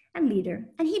 and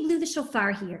he blew the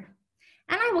shofar here.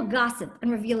 And I will gossip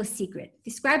and reveal a secret.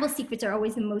 The scribal secrets are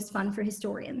always the most fun for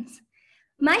historians.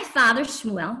 My father,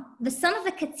 Shmuel, the son of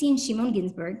the Katzin Shimon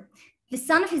Ginsberg, the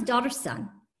son of his daughter's son,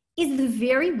 is the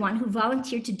very one who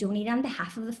volunteered to donate on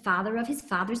behalf of the father of his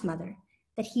father's mother,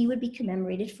 that he would be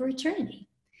commemorated for eternity.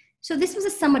 So this was a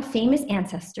somewhat famous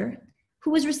ancestor who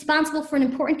was responsible for an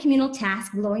important communal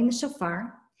task, blowing the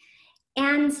shofar.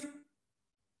 And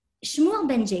Shmuel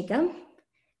ben Jacob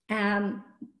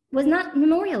was not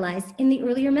memorialized in the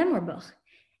earlier Memorbuch.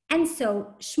 And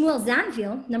so Shmuel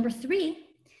Zanvil, number 3,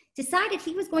 decided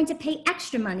he was going to pay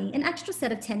extra money, an extra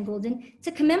set of 10 gulden,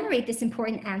 to commemorate this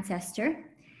important ancestor.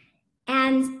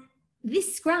 And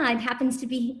this scribe happens to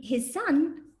be his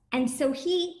son, and so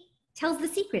he tells the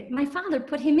secret. My father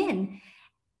put him in.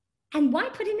 And why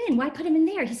put him in? Why put him in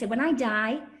there? He said, when I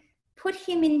die, put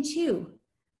him in too.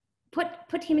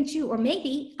 Put him in too. Or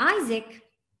maybe Isaac,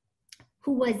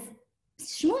 who was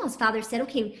Shmuel's father, said,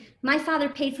 okay, my father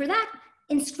paid for that,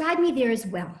 inscribe me there as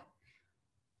well.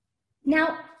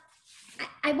 Now,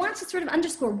 I want to sort of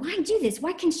underscore, why do this?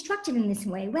 Why construct it in this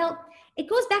way? Well, it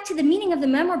goes back to the meaning of the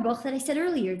Memorbuch that I said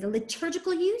earlier, the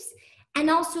liturgical use, and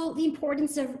also the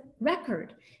importance of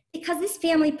record. Because this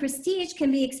family prestige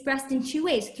can be expressed in 2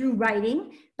 ways, through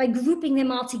writing, by grouping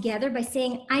them all together, by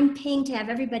saying, I'm paying to have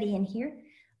everybody in here,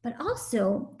 but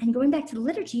also, and going back to the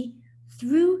liturgy,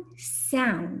 through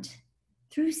sound,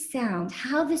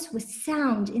 how this was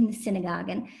sound in the synagogue.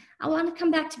 And I want to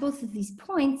come back to both of these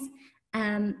points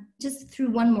just through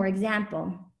one more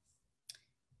example.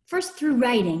 First, through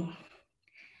writing.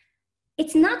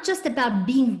 It's not just about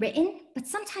being written, but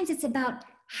sometimes it's about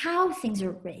how things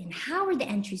are written. How are the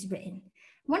entries written?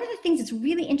 One of the things that's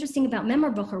really interesting about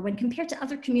Memorbucher when compared to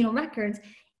other communal records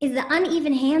is the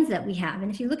uneven hands that we have.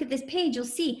 And if you look at this page, you'll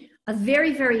see a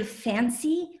very, very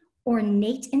fancy,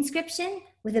 ornate inscription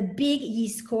with a big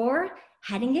Yizkor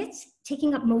heading it,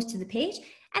 taking up most of the page,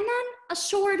 and then a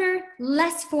shorter,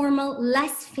 less formal,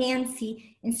 less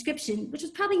fancy inscription, which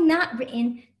was probably not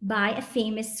written by a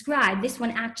famous scribe. This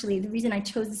one actually, the reason I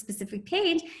chose this specific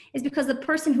page is because the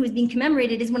person who is being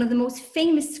commemorated is one of the most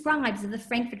famous scribes of the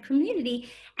Frankfurt community.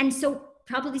 And so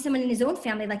probably someone in his own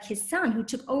family, like his son, who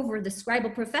took over the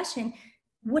scribal profession,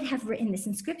 would have written this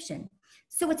inscription.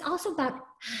 So it's also about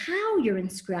how you're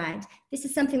inscribed. This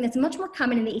is something that's much more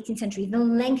common in the 18th century, the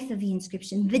length of the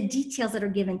inscription, the details that are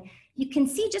given. You can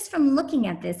see just from looking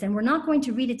at this, and we're not going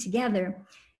to read it together,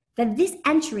 that this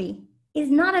entry is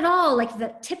not at all like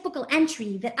the typical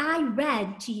entry that I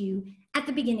read to you at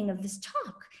the beginning of this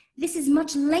talk. This is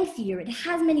much lengthier. It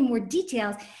has many more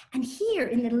details. And here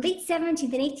in the late 17th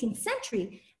and 18th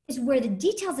century is where the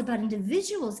details about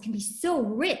individuals can be so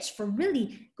rich for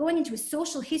really going into a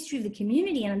social history of the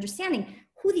community and understanding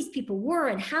who these people were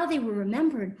and how they were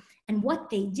remembered and what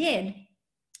they did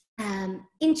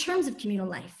in terms of communal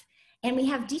life. And we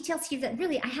have details here that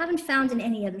really I haven't found in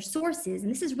any other sources. And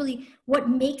this is really what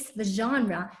makes the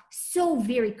genre so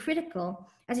very critical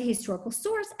as a historical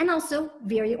source, and also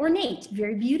very ornate,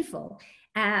 very beautiful.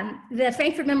 The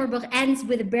Frankfurt Memorbuch ends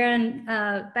with a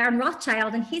Baron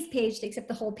Rothschild, and his page takes up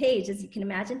the whole page, as you can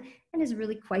imagine, and is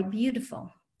really quite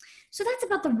beautiful. So that's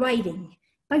about the writing.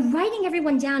 By writing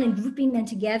everyone down and grouping them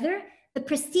together, the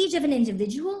prestige of an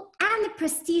individual and the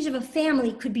prestige of a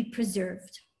family could be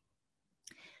preserved.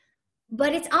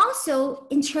 But it's also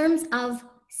in terms of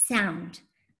sound.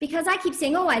 Because I keep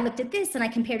saying, oh, I looked at this and I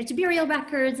compared it to burial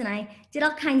records and I did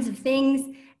all kinds of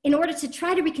things in order to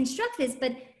try to reconstruct this,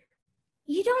 but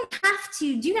you don't have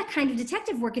to do that kind of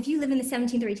detective work if you live in the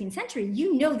 17th or 18th century.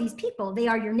 You know these people. They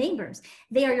are your neighbors.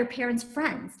 They are your parents'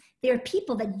 friends. They are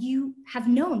people that you have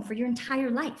known for your entire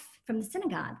life from the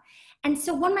synagogue. And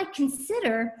so one might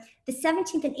consider the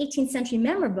 17th and 18th century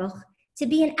Memorbuch to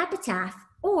be an epitaph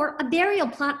or a burial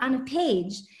plot on a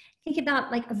page. Think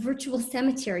about like a virtual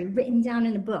cemetery written down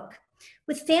in a book,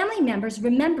 with family members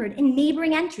remembered in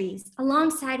neighboring entries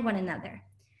alongside one another.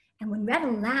 And when read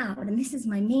aloud, and this is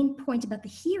my main point about the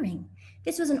hearing,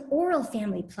 this was an oral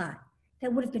family plot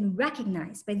that would have been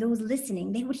recognized by those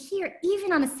listening. They would hear,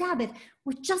 even on a Sabbath,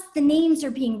 where just the names are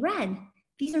being read.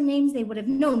 These are names they would have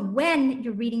known when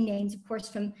you're reading names, of course,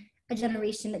 from a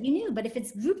generation that you knew. But if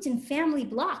it's grouped in family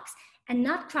blocks and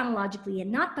not chronologically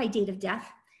and not by date of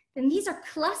death, then these are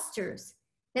clusters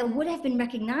that would have been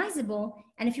recognizable.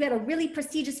 And if you had a really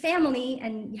prestigious family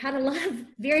and you had a lot of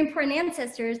very important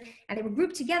ancestors and they were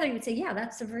grouped together, you would say, yeah,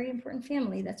 that's a very important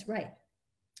family, that's right.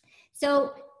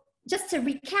 So just to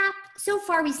recap, so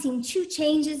far we've seen two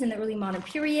changes in the early modern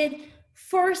period.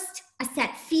 First, a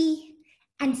set fee,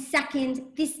 and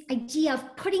second, this idea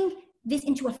of putting this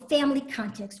into a family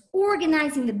context,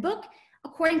 organizing the book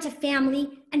according to family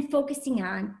and focusing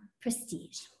on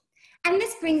prestige. And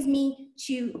this brings me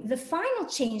to the final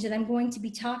change that I'm going to be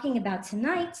talking about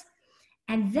tonight,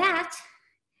 and that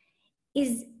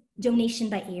is donation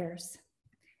by heirs.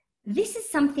 This is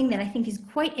something that I think is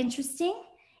quite interesting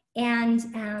and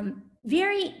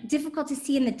very difficult to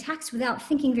see in the text without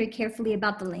thinking very carefully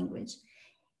about the language.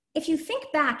 If you think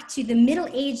back to the Middle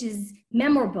Ages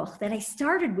Memorbuch that I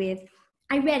started with,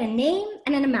 I read a name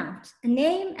and an amount, a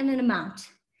name and an amount.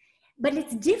 But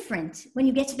it's different when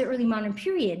you get to the early modern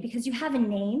period because you have a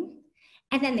name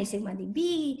and then they say when they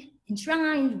be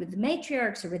enshrined with the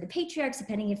matriarchs or with the patriarchs,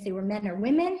 depending if they were men or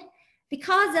women,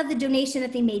 because of the donation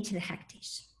that they made to the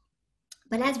Hektish.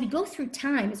 But as we go through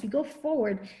time, as we go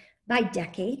forward by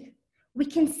decade, we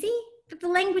can see that the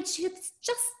language shifts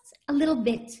just a little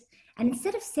bit. And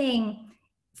instead of saying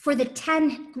for the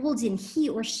 10 gulden he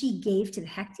or she gave to the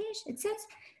Hektish, it says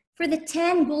for the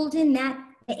 10 gulden that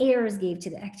the heirs gave to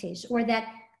the Hektish, or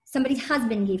that somebody's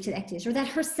husband gave to the Hektish, or that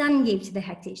her son gave to the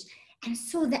Hektish. And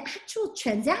so the actual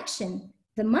transaction,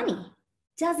 the money,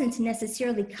 doesn't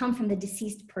necessarily come from the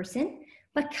deceased person,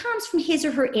 but comes from his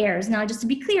or her heirs. Now, just to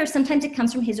be clear, sometimes it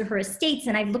comes from his or her estates,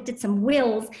 and I've looked at some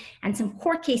wills and some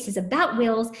court cases about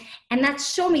wills, and that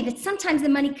show me that sometimes the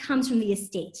money comes from the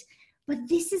estate. But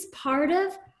this is part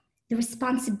of the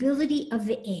responsibility of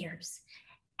the heirs.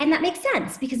 And that makes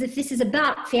sense, because if this is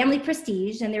about family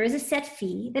prestige and there is a set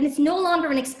fee, then it's no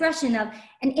longer an expression of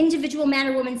an individual man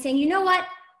or woman saying, you know what,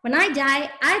 when I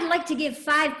die, I'd like to give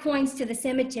 5 coins to the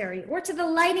cemetery or to the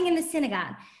lighting in the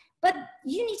synagogue. But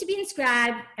you need to be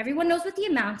inscribed. Everyone knows what the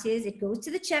amount is. It goes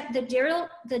to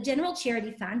the general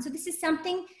charity fund. So this is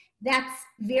something that's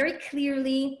very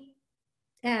clearly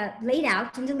laid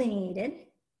out and delineated.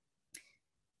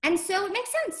 And so it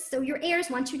makes sense. So your heirs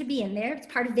want you to be in there. It's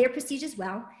part of their prestige as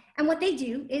well. And what they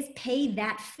do is pay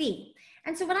that fee.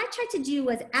 And so what I tried to do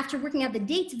was, after working out the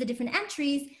dates of the different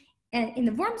entries in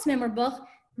the Worms Memorbuch,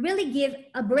 really give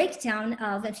a breakdown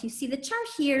of, if you see the chart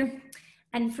here,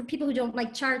 and for people who don't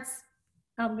like charts,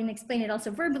 I'm going to explain it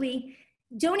also verbally.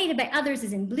 Donated by others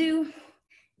is in blue,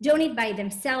 donated by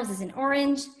themselves is in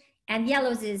orange, and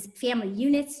yellows is family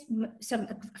units, some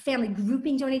family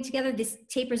grouping donated together. This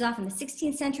tapers off in the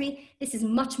 16th century. This is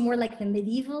much more like the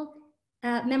medieval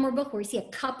Memorbuch, where we see a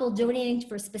couple donating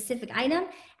for a specific item,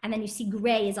 and then you see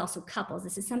gray is also couples.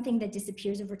 This is something that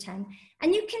disappears over time.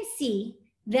 And you can see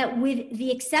that with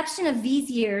the exception of these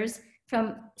years, from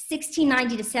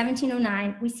 1690 to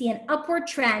 1709, we see an upward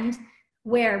trend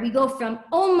where we go from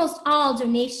almost all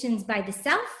donations by the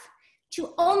self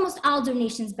to almost all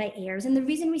donations by heirs. And the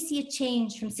reason we see a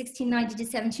change from 1690 to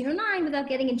 1709, without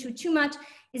getting into it too much,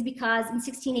 is because in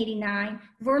 1689,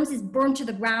 Worms is burned to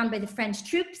the ground by the French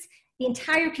troops. The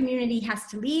entire community has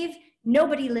to leave.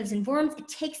 Nobody lives in Worms. It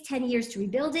takes 10 years to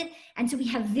rebuild it. And so we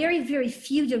have very, very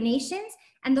few donations,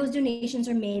 and those donations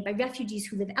are made by refugees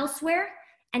who live elsewhere.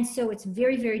 And so it's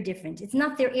very, very different. It's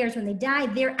not their heirs when they die.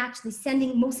 They're actually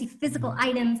sending mostly physical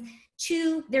items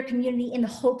to their community in the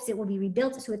hopes it will be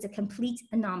rebuilt. So it's a complete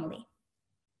anomaly.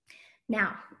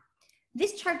 Now,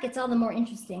 this chart gets all the more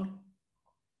interesting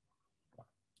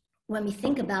when we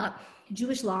think about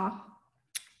Jewish law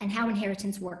and how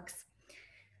inheritance works.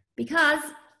 Because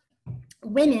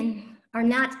women are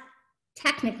not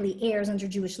technically heirs under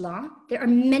Jewish law. There are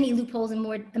many loopholes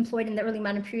employed in the early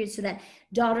modern period so that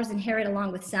daughters inherit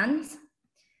along with sons.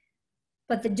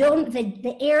 But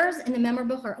the heirs in the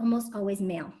Memorbuch are almost always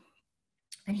male.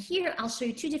 And here I'll show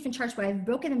you two different charts where I've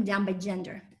broken them down by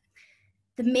gender.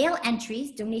 The male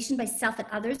entries, donation by self and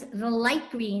others, the light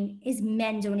green is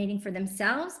men donating for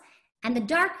themselves, and the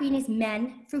dark green is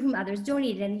men for whom others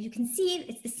donated. And you can see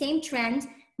it's the same trend,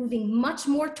 moving much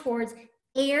more towards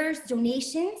heirs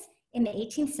donations in the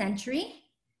 18th century.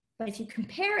 But if you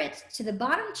compare it to the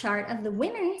bottom chart of the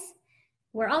women's,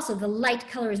 where also the light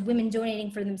color is women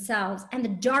donating for themselves and the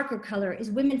darker color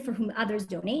is women for whom others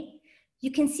donate,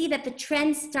 you can see that the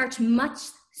trend starts much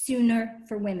sooner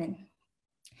for women.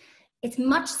 It's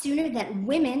much sooner that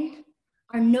women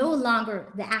are no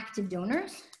longer the active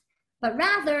donors, but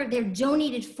rather they're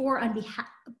donated for on behalf,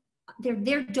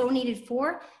 they're donated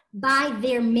for by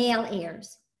their male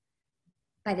heirs,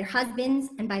 by their husbands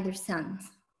and by their sons.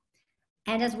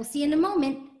 And as we'll see in a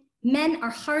moment, men are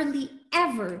hardly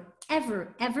ever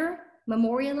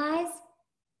memorialized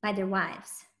by their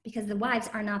wives, because the wives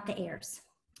are not the heirs.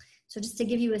 So just to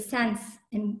give you a sense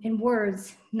in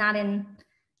words, not in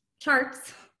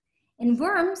charts, in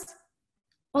Worms,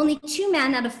 only 2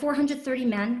 men out of 430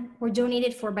 men were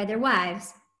donated for by their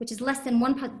wives, which is less than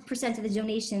 1% of the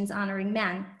donations honoring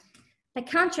men. By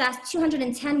contrast,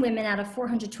 210 women out of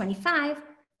 425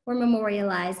 were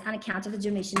memorialized on account of the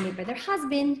donation made by their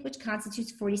husband, which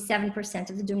constitutes 47%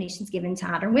 of the donations given to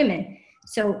honor women.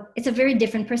 So it's a very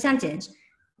different percentage.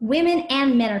 Women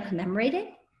and men are commemorated,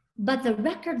 but the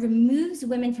record removes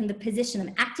women from the position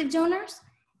of active donors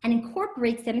and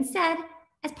incorporates them instead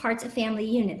as parts of family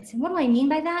units. And what do I mean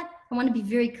by that? I want to be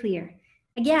very clear.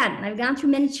 Again, I've gone through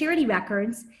many charity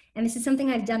records, and this is something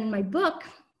I've done in my book,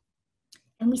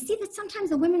 and we see that sometimes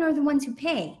the women are the ones who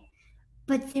pay,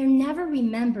 but they're never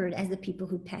remembered as the people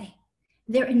who pay.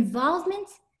 Their involvement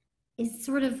is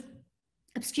sort of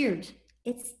obscured.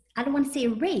 It's, I don't want to say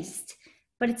erased,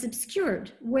 but it's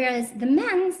obscured, whereas the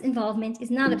men's involvement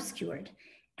is not obscured.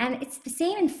 And it's the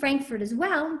same in Frankfurt as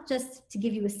well, just to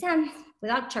give you a sense,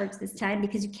 without charts this time,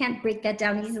 because you can't break that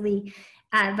down easily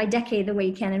by decade the way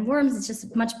you can in Worms. It's just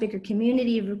a much bigger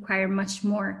community, it require much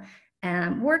more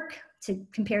work to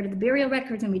compare to the burial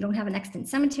records, and we don't have an extant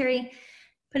cemetery.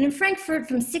 But in Frankfurt,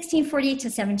 from 1648 to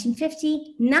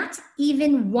 1750, not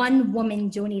even one woman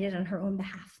donated on her own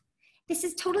behalf. This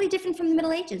is totally different from the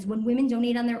Middle Ages, when women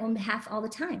donate on their own behalf all the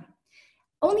time.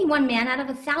 Only 1 man out of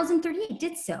 1,038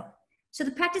 did so. So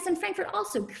the practice in Frankfurt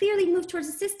also clearly moved towards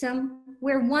a system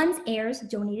where one's heirs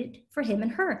donated for him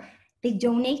and her. They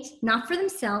donate not for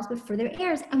themselves, but for their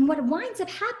heirs. And what winds up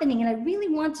happening, and I really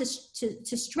want to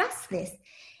stress this,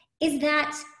 is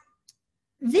that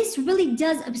this really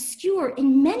does obscure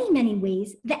in many, many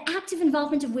ways the active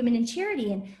involvement of women in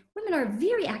charity. And women are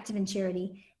very active in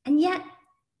charity, and yet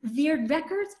their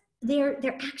records,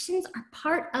 their actions are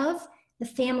part of the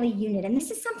family unit. And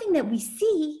this is something that we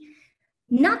see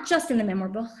not just in the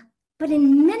Memorbuch, but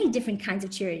in many different kinds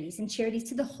of charities, in charities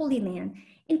to the Holy Land,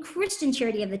 in Christian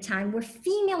charity of the time, where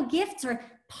female gifts are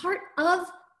part of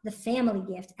the family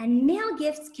gift, and male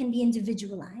gifts can be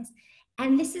individualized.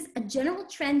 And this is a general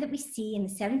trend that we see in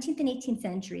the 17th and 18th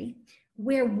century,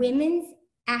 where women's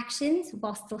actions,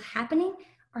 while still happening,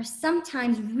 are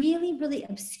sometimes really, really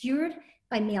obscured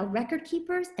by male record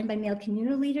keepers and by male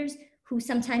communal leaders who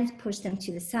sometimes push them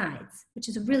to the sides, which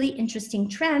is a really interesting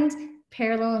trend,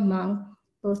 parallel among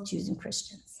both Jews and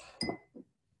Christians.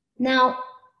 Now,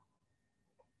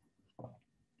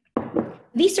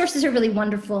 these sources are really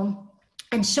wonderful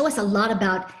and show us a lot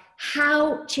about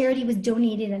how charity was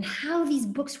donated and how these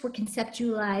books were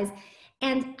conceptualized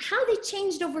and how they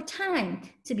changed over time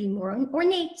to be more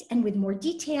ornate and with more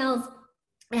details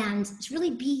and to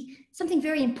really be something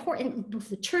very important both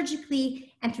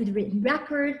liturgically and through the written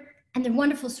record, and they're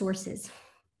wonderful sources.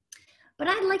 But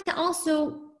I'd like to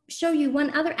also show you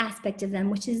one other aspect of them,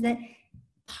 which is that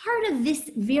part of this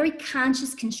very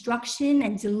conscious construction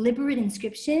and deliberate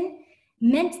inscription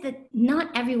meant that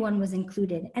not everyone was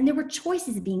included, and there were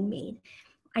choices being made.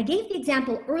 I gave the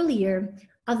example earlier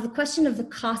of the question of the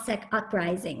Cossack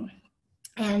uprising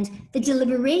and the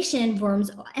deliberation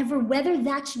worms over whether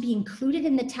that should be included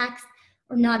in the text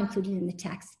or not included in the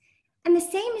text. And the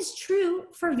same is true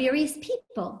for various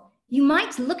people. You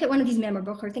might look at one of these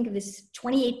Memorbuch or think of this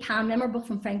 28-pound Memorbuch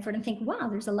from Frankfurt and think, wow,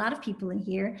 there's a lot of people in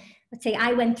here. Let's say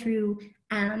I went through,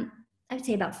 I would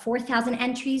say about 4,000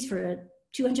 entries for a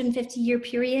 250-year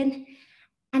period.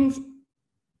 And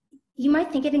you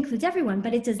might think it includes everyone,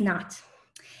 but it does not.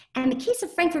 And the case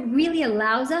of Frankfurt really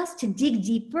allows us to dig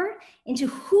deeper into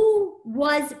who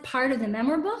was part of the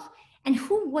Memorbuch and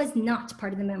who was not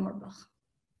part of the Memorbuch.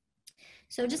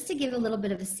 So just to give a little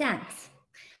bit of a sense,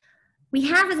 we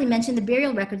have, as I mentioned, the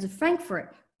burial records of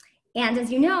Frankfurt. And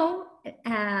as you know,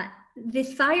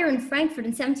 this fire in Frankfurt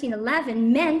in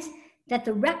 1711 meant that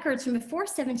the records from before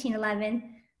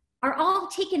 1711 are all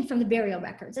taken from the burial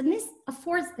records. And this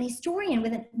affords the historian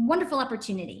with a wonderful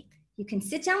opportunity. You can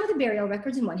sit down with the burial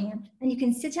records in one hand, and you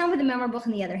can sit down with the Memorbuch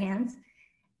in the other hand,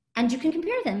 and you can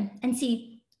compare them and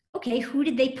see, okay, who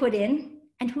did they put in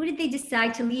and who did they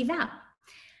decide to leave out?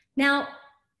 Now,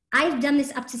 I've done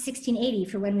this up to 1680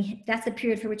 for when that's the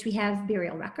period for which we have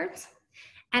burial records.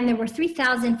 And there were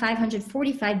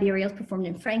 3,545 burials performed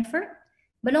in Frankfurt,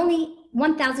 but only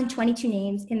 1,022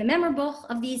 names in the Memorbuch.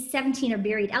 Of these, 17 are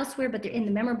buried elsewhere, but they're in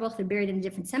the Memorbuch, they're buried in a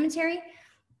different cemetery.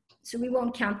 So we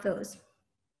won't count those.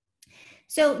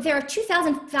 So there are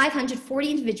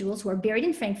 2,540 individuals who are buried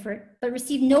in Frankfurt, but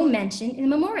received no mention in the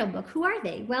memorial book. Who are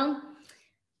they? Well,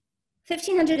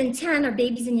 1,510 are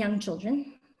babies and young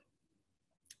children.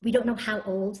 We don't know how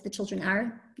old the children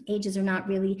are. The ages are not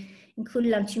really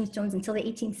included on tombstones until the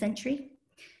 18th century.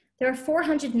 There are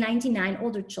 499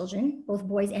 older children, both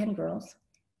boys and girls,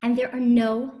 and there are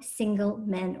no single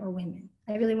men or women.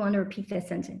 I really want to repeat that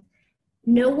sentence.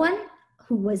 No one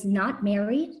who was not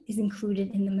married is included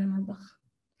in the Memorbuch.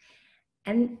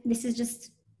 And this is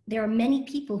just, there are many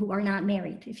people who are not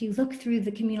married. If you look through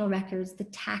the communal records, the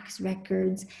tax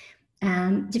records,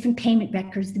 different payment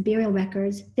records, the burial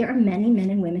records, there are many men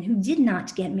and women who did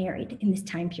not get married in this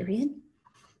time period.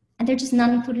 And they're just not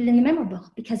included in the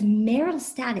Memorbuch because marital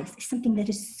status is something that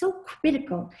is so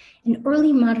critical in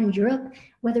early modern Europe,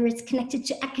 whether it's connected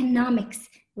to economics,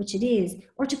 which it is,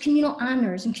 or to communal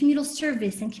honors and communal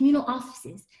service and communal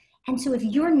offices. And so if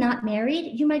you're not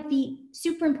married, you might be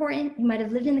super important. You might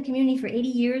have lived in the community for 80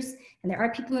 years. And there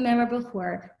are people in Memorbuch who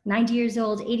are 90 years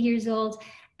old, 80 years old.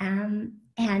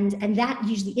 And that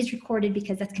usually is recorded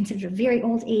because that's considered a very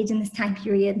old age in this time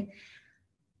period.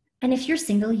 And if you're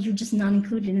single, you're just not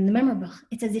included in the Memorbuch.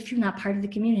 It's as if you're not part of the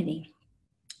community.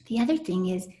 The other thing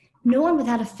is, no one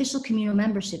without official communal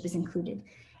membership is included.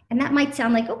 And that might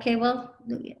sound like, okay, well,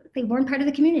 they weren't part of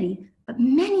the community. But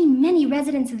many, many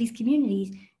residents of these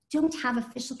communities don't have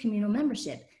official communal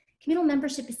membership. Communal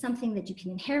membership is something that you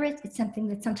can inherit. It's something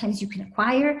that sometimes you can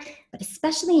acquire, but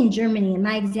especially in Germany, and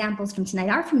my examples from tonight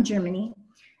are from Germany,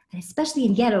 and especially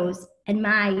in ghettos, and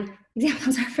my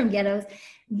examples are from ghettos.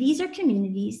 These are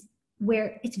communities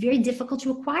where it's very difficult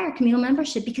to acquire communal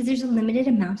membership because there's a limited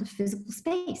amount of physical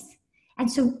space. And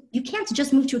so you can't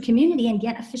just move to a community and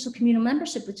get official communal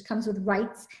membership, which comes with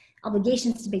rights,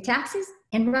 obligations to pay taxes,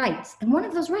 and rights. And one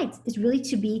of those rights is really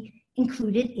to be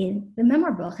included in the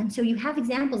Memorbuch. And so you have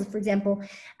examples of, for example,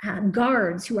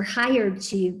 guards who are hired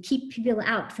to keep people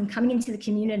out from coming into the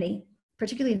community,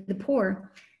 particularly the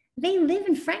poor. They live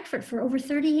in Frankfurt for over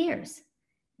 30 years.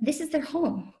 This is their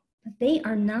home, but they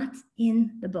are not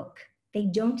in the book. They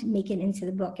don't make it into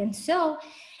the book. And so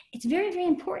it's very, very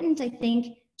important, I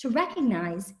think, to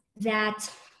recognize that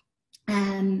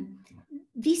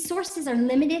these sources are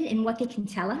limited in what they can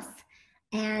tell us.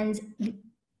 And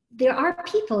there are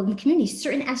people in the community,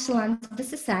 certain echelons of the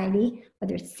society,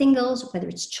 whether it's singles, whether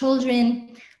it's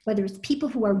children, whether it's people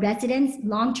who are residents,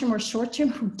 long-term or short-term,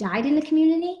 who died in the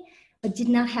community, but did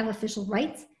not have official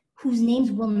rights, whose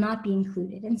names will not be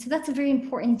included. And so that's a very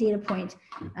important data point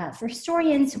for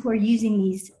historians who are using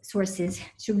these sources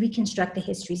to reconstruct the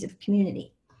histories of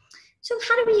community. So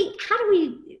how do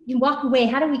we walk away?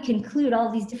 How do we conclude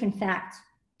all these different facts?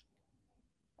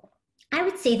 I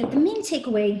would say that the main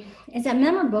takeaway is that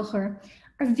Memorbuch are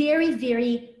very,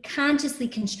 very consciously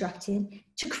constructed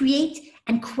to create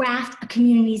and craft a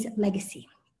community's legacy.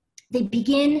 They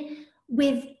begin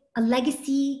with a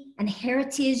legacy and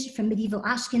heritage from medieval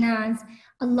Ashkenaz,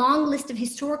 a long list of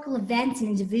historical events and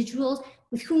individuals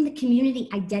with whom the community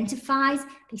identifies.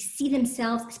 They see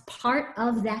themselves as part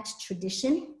of that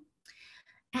tradition.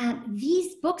 And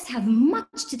these books have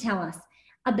much to tell us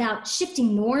about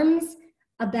shifting norms,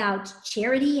 about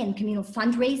charity and communal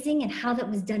fundraising and how that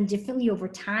was done differently over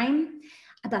time,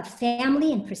 about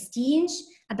family and prestige,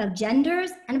 about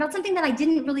genders, and about something that I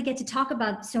didn't really get to talk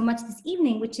about so much this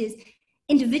evening, which is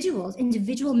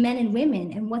individual men and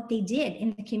women and what they did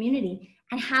in the community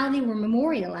and how they were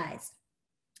memorialized.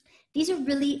 These are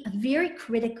really a very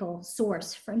critical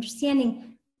source for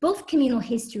understanding both communal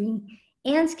history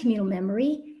and communal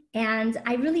memory. And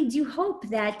I really do hope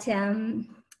that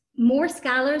more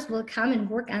scholars will come and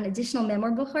work on additional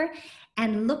Memorbuch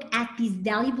and look at these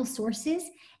valuable sources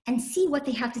and see what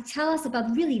they have to tell us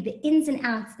about really the ins and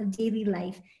outs of daily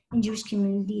life in Jewish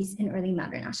communities in early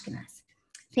modern Ashkenaz.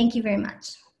 Thank you very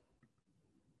much.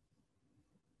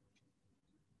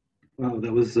 Wow,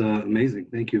 that was amazing.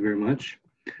 Thank you very much.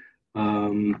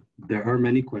 There are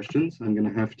many questions. I'm going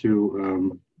to have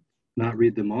to not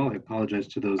read them all. I apologize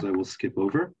to those I will skip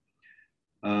over.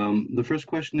 The first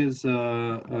question is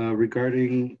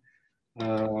regarding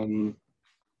the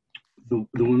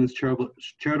women's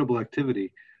charitable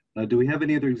activity. Do we have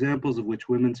any other examples of which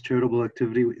women's charitable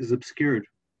activity is obscured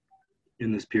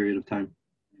in this period of time?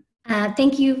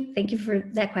 Thank you for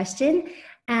that question.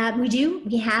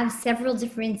 We have several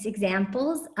different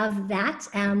examples of that.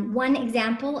 One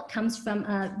example comes from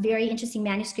a very interesting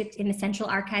manuscript in the Central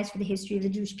Archives for the History of the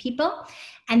Jewish People,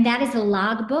 and that is a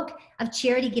logbook of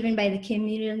charity given by the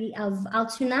community of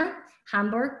Altona,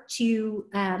 Hamburg, to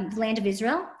the land of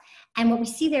Israel. And what we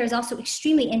see there is also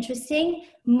extremely interesting.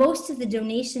 Most of the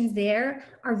donations there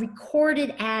are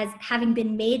recorded as having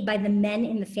been made by the men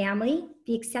in the family,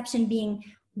 the exception being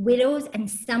widows and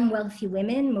some wealthy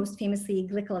women, most famously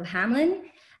Glickl of Hamelin.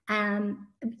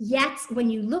 Yet, when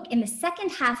you look in the second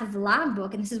half of the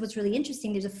logbook, and this is what's really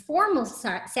interesting, there's a formal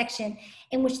section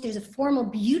in which there's a formal,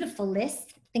 beautiful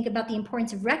list. Think about the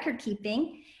importance of record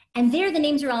keeping. And there the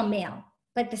names are all male.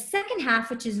 But the second half,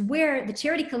 which is where the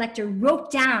charity collector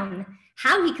wrote down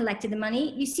how he collected the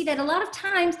money, you see that a lot of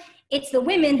times it's the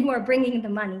women who are bringing the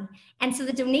money. And so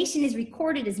the donation is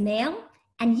recorded as male,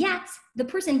 and yet the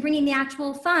person bringing the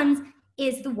actual funds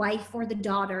is the wife or the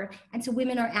daughter. And so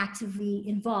women are actively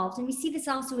involved. And we see this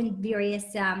also in various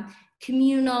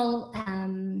communal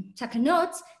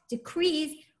takanot,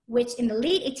 decrees, which in the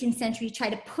late 18th century try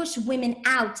to push women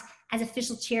out as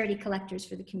official charity collectors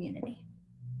for the community.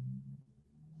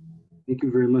 Thank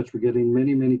you very much. We're getting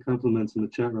many, many compliments in the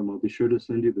chat room. I'll be sure to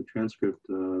send you the transcript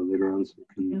later on so you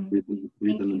can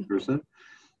read them in person.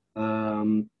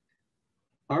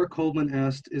 R. Coleman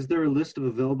asked, is there a list of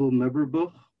available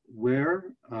Memorbuch? Where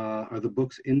are the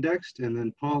books indexed? And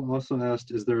then Paul also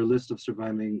asked, is there a list of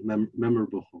surviving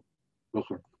Memorbuch?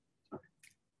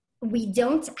 We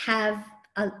don't have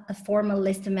a formal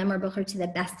list of Memorbuch to the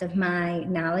best of my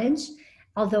knowledge,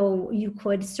 although you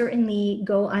could certainly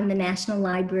go on the National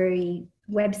Library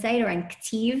website or on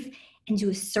Ktiv and do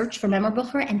a search for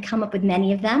Memorbuch and come up with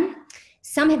many of them.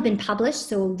 Some have been published,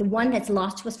 so the one that's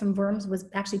lost to us from Worms was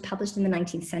actually published in the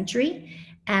 19th century.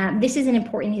 This is an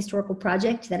important historical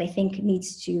project that I think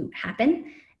needs to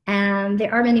happen.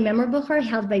 There are many Memorbuch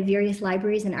held by various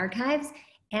libraries and archives,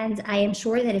 and I am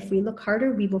sure that if we look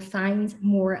harder, we will find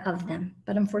more of them.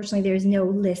 But unfortunately, there is no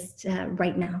list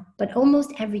right now. But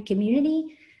almost every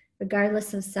community,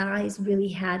 regardless of size, really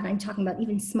had, and I'm talking about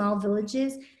even small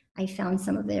villages, I found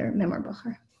some of their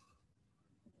Memorbuch.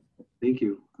 Thank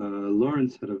you.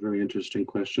 Lawrence had a very interesting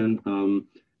question.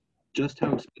 Just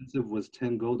how expensive was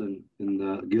 10 gulden in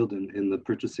the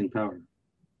purchasing power?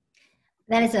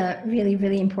 That is a really,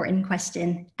 really important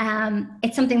question.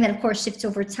 It's something that, of course, shifts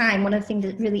over time. One of the things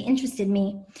that really interested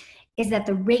me is that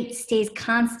the rate stays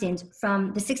constant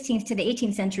from the 16th to the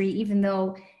 18th century, even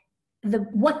though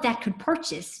what that could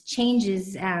purchase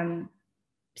changes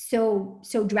so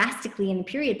drastically in the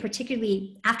period,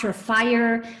 particularly after a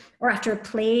fire or after a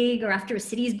plague or after a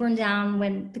city is burned down,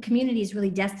 when the community is really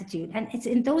destitute. And it's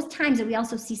in those times that we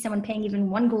also see someone paying even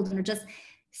 1 gulden or just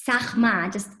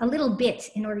sachma, just a little bit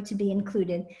in order to be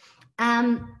included.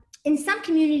 In some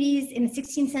communities in the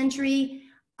 16th century,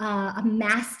 a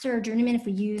master journeyman, if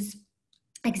we use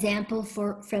example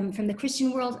from the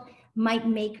Christian world, might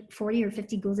make 40 or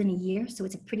 50 gulden a year. So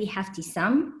it's a pretty hefty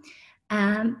sum.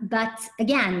 But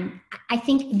again, I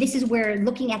think this is where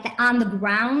looking at the on the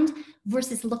ground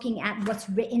versus looking at what's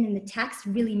written in the text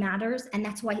really matters. And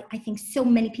that's why I think so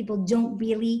many people don't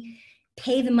really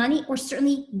pay the money, or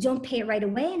certainly don't pay it right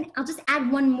away. And I'll just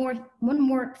add one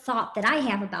more thought that I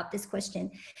have about this question.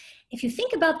 If you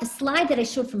think about the slide that I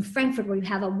showed from Frankfurt, where you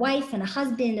have a wife and a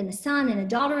husband and a son and a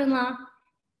daughter-in-law,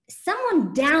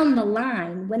 someone down the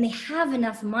line, when they have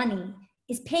enough money,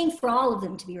 is paying for all of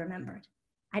them to be remembered.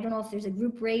 I don't know if there's a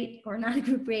group rate or not a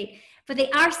group rate, but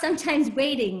they are sometimes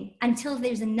waiting until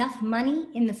there's enough money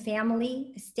in the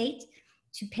family estate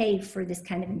to pay for this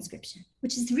kind of inscription,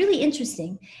 which is really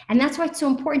interesting. And that's why it's so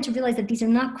important to realize that these are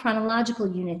not chronological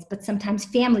units, but sometimes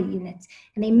family units.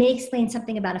 And they may explain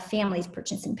something about a family's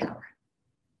purchasing power.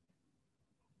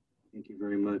 Thank you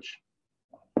very much.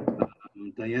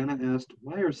 Diana asked,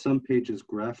 why are some pages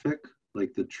graphic,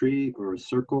 like the tree or a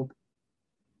circle?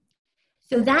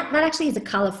 So that actually is a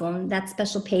colophon, that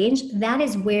special page. That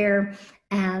is where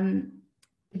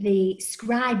the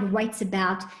scribe writes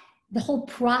about the whole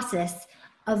process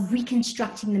of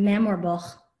reconstructing the Memorbuch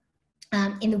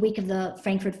in the wake of the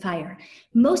Frankfurt fire.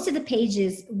 Most of the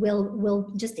pages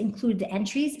will just include the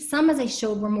entries. Some, as I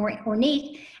showed, were more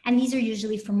ornate, and these are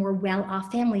usually for more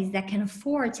well-off families that can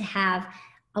afford to have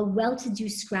a well-to-do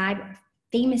scribe,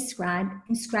 famous scribe,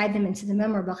 inscribe them into the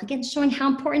Memorbuch. Again, showing how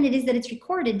important it is that it's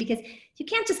recorded, because you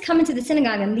can't just come into the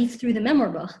synagogue and leaf through the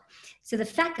Memorbuch. So the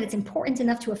fact that it's important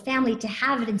enough to a family to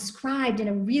have it inscribed in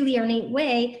a really ornate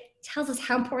way tells us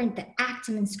how important the act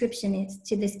of inscription is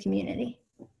to this community.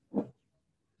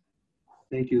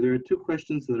 Thank you. There are two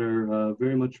questions that are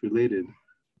very much related.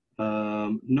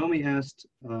 Nomi asked,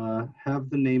 have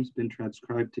the names been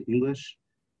transcribed to English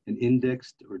and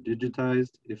indexed or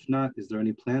digitized? If not, is there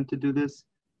any plan to do this,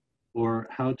 or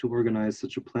how to organize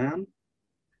such a plan?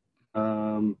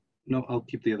 No, I'll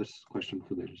keep the other question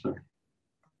for later, sorry.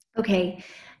 Okay,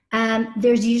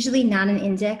 there's usually not an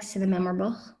index to the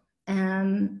Memorbuch.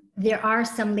 There are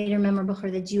some later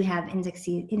Memorbucher that do have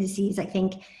indices. I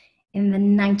think in the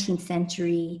 19th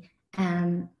century,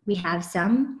 we have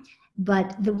some,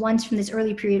 but the ones from this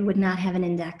early period would not have an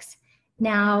index.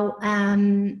 Now,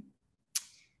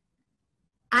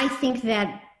 I think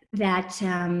that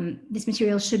this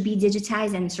material should be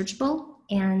digitized and searchable,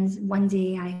 and one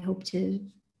day I hope to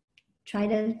try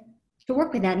to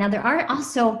work with that. Now, there are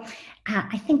also,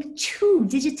 I think, 2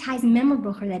 digitized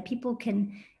Memorbucher that people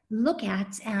can look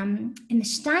at in the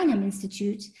Steinheim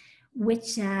Institute,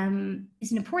 which is an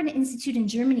important institute in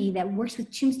Germany that works with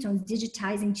tombstones,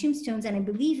 digitizing tombstones. And I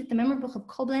believe that the Memorbuch of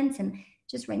Koblenz, and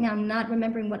just right now I'm not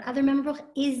remembering what other Memorbuch,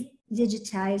 is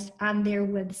digitized on their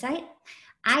website.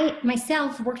 I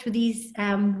myself worked with these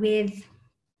with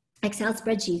Excel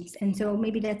spreadsheets, and so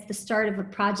maybe that's the start of a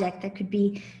project that could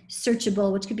be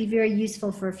searchable, which could be very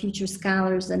useful for future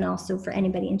scholars and also for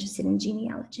anybody interested in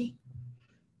genealogy.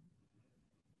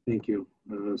 Thank you.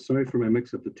 Sorry for my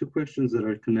mix-up. The 2 questions that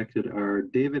are connected are,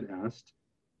 David asked,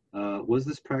 was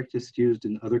this practice used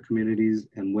in other communities,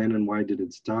 and when and why did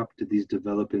it stop? Did these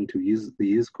develop into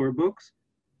the Yizkor books?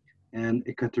 And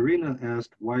Ekaterina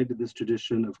asked, why did this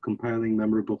tradition of compiling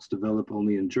Memorbuchs develop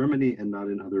only in Germany and not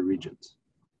in other regions?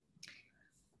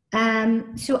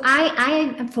 So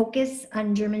I focus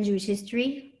on German Jewish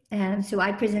history. So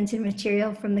I presented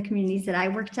material from the communities that I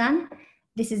worked on.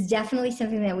 This is definitely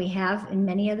something that we have in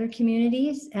many other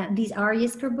communities. These are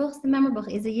Yizkor books. The Memorbuch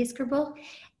is a Yizkor book.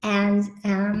 And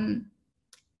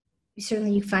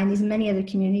certainly you find these in many other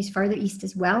communities farther east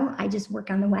as well. I just work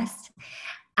on the west.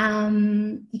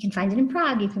 You can find it in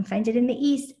Prague. You can find it in the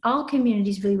east. All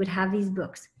communities really would have these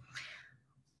books.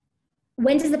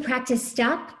 When does the practice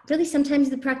stop? Really, sometimes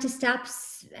the practice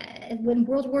stops when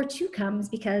World War II comes,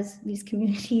 because these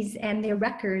communities and their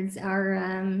records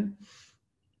are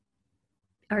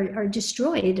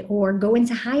destroyed or go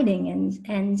into hiding,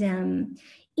 and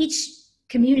each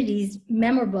community's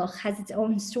Memorbuch has its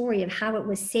own story of how it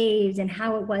was saved and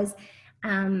how it was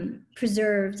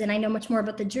preserved. And I know much more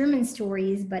about the German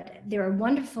stories, but there are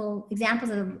wonderful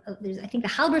examples of there's, I think, the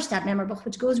Halberstadt Memorbuch,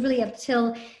 which goes really up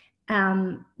till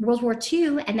World War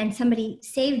II, and then somebody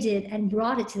saved it and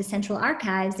brought it to the Central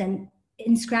Archives and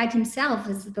inscribed himself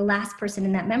as the last person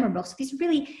in that Memorbuch. So these are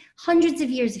really hundreds of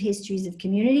years of histories of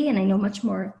community, and I know much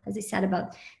more, as I said,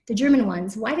 about the German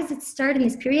ones. Why does it start in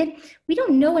this period? We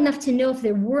don't know enough to know if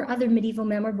there were other medieval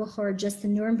Memorbuch or just the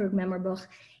Nuremberg Memorbuch,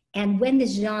 and when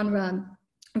this genre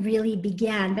really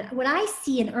began. But what I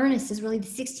see in earnest is really the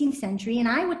 16th century, and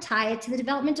I would tie it to the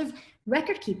development of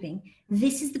record keeping.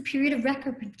 This is the period of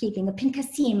record keeping, of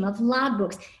Pinkasim, of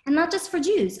logbooks, and not just for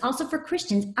Jews, also for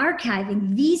Christians,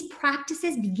 archiving. These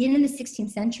practices begin in the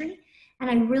 16th century, and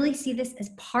I really see this as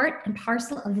part and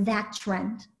parcel of that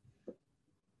trend.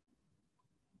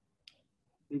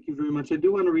 Thank you very much. I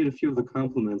do want to read a few of the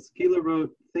compliments. Gila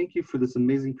wrote, "Thank you for this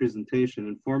amazing presentation,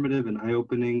 informative and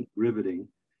eye-opening, riveting."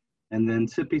 And then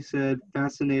Sippy said,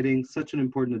 "Fascinating, such an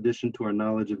important addition to our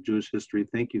knowledge of Jewish history.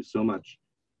 Thank you so much."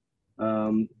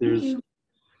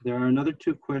 There are another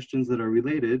two questions that are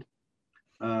related.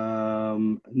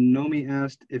 Nomi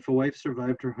asked, if a wife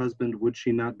survived her husband, would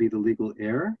she not be the legal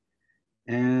heir?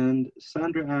 And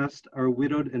Sandra asked, are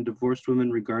widowed and divorced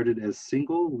women regarded as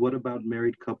single? What about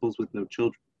married couples with no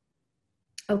children?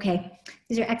 Okay,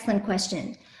 these are excellent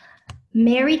questions.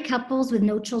 Married couples with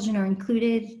no children are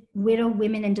included. Widowed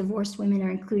women and divorced women are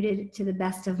included to the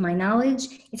best of my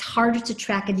knowledge. It's harder to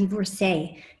track a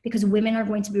divorcee because women are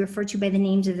going to be referred to by the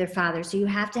names of their fathers. So you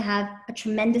have to have a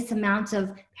tremendous amount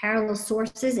of parallel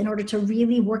sources in order to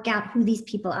really work out who these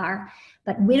people are.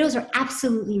 But widows are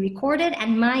absolutely recorded,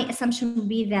 and my assumption would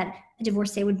be that a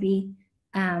divorcee would be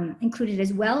included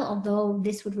as well, although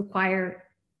this would require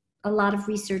a lot of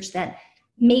research that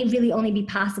may really only be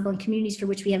possible in communities for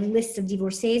which we have lists of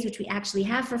divorcees, which we actually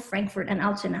have for Frankfurt and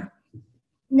Altona.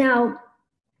 Now,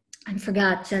 I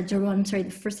forgot, Jeroen, I'm sorry, the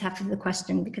first half of the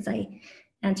question because I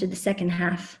answered the second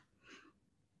half.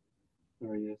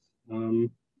 Sorry, yes.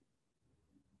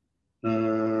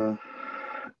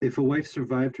 If a wife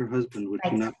survived her husband, would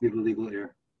she not be the legal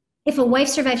heir? If a wife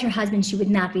survived her husband, she would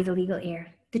not be the legal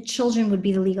heir. The children would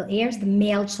be the legal heirs, the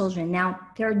male children. Now,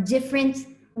 there are different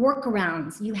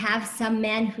workarounds. You have some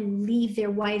men who leave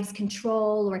their wives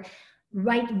control or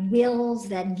write wills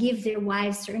that give their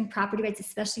wives certain property rights,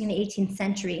 especially in the 18th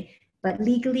century. But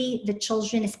legally, the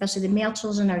children, especially the male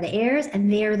children, are the heirs,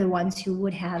 and they're the ones who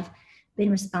would have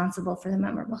been responsible for the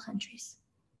Memorbuch entries.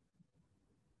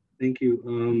 Thank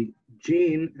you.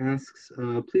 Jean asks,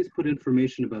 please put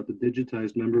information about the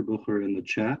digitized Memorbucher in the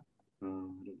chat. I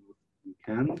don't know if you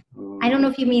can. I don't know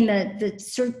if you mean the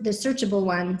searchable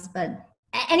ones, but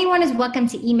anyone is welcome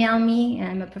to email me.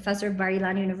 I'm a professor at Bar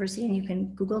Ilan University, and you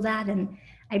can Google that, and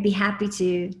I'd be happy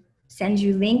to send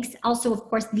you links. Also, of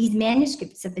course, these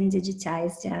manuscripts have been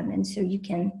digitized, and so you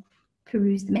can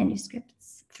peruse the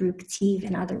manuscripts through Ktiv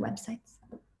and other websites.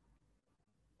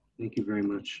 Thank you very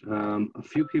much. A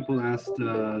few people asked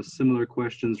similar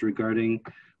questions regarding,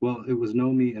 well, it was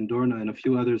Nomi and Dorna and a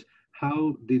few others.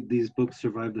 How did these books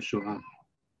survive the Shoah?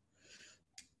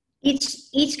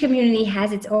 Each community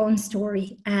has its own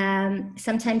story.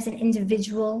 Sometimes an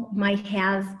individual might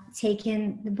have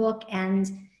taken the book and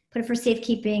put it for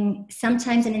safekeeping.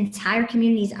 Sometimes an entire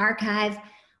community's archive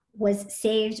was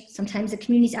saved. Sometimes the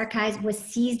community's archive was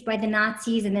seized by the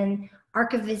Nazis, and then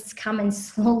archivists come and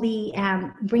slowly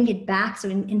bring it back. So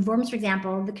in Worms, for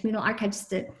example, the communal archive, just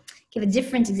to give a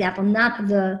different example, not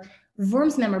the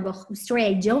Worms Memorbuch, whose story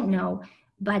I don't know,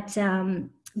 but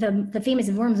the famous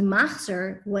Worms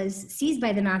Machzer was seized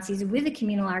by the Nazis with the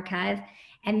communal archive,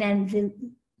 and then the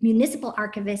municipal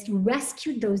archivist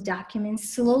rescued those documents,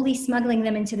 slowly smuggling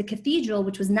them into the cathedral,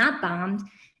 which was not bombed,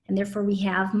 and therefore we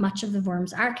have much of the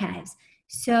Worms archives.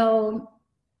 So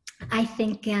I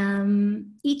think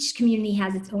each community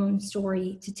has its own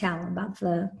story to tell about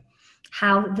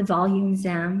how the volumes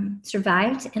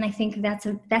survived, and I think that's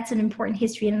an important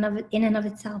history in and of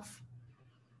itself.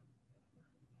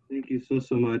 Thank you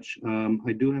so much.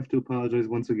 I do have to apologize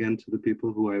once again to the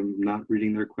people who I'm not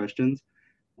reading their questions.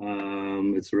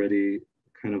 It's already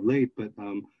kind of late, but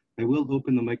I will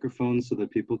open the microphone so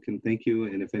that people can thank you.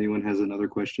 And if anyone has another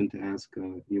question to ask,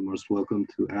 you're most welcome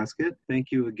to ask it.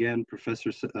 Thank you again,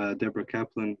 Professor Debra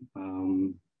Kaplan.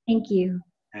 Thank you.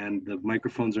 And the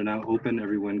microphones are now open.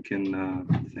 Everyone can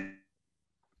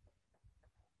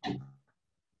Thank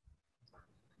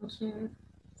you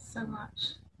so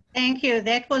much. Thank you.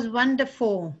 That was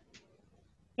wonderful.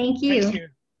 Thank you. Thank you.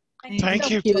 Thank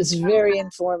you. It was very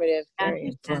informative. Very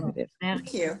informative.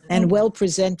 Thank you. And well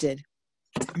presented.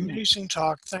 Amazing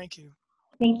talk. Thank you.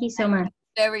 Thank you so much.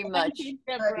 Very much.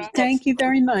 Thank you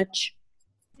very much.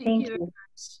 Thank you.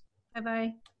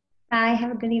 Bye-bye. Bye.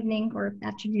 Have a good evening or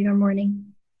afternoon or morning.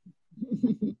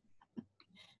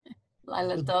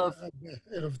 Laila Tov.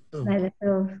 Laila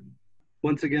Tov.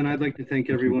 Once again, I'd like to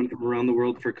thank everyone from around the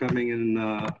world for coming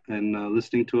and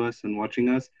listening to us and watching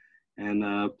us. And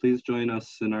please join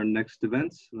us in our next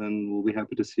events, and we'll be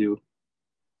happy to see you.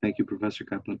 Thank you, Professor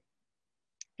Kaplan.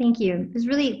 Thank you. It was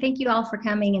really, thank you all for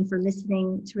coming and for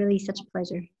listening. It's really such a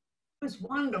pleasure. It was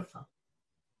wonderful.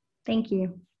 Thank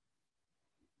you.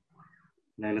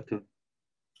 Laila Tov.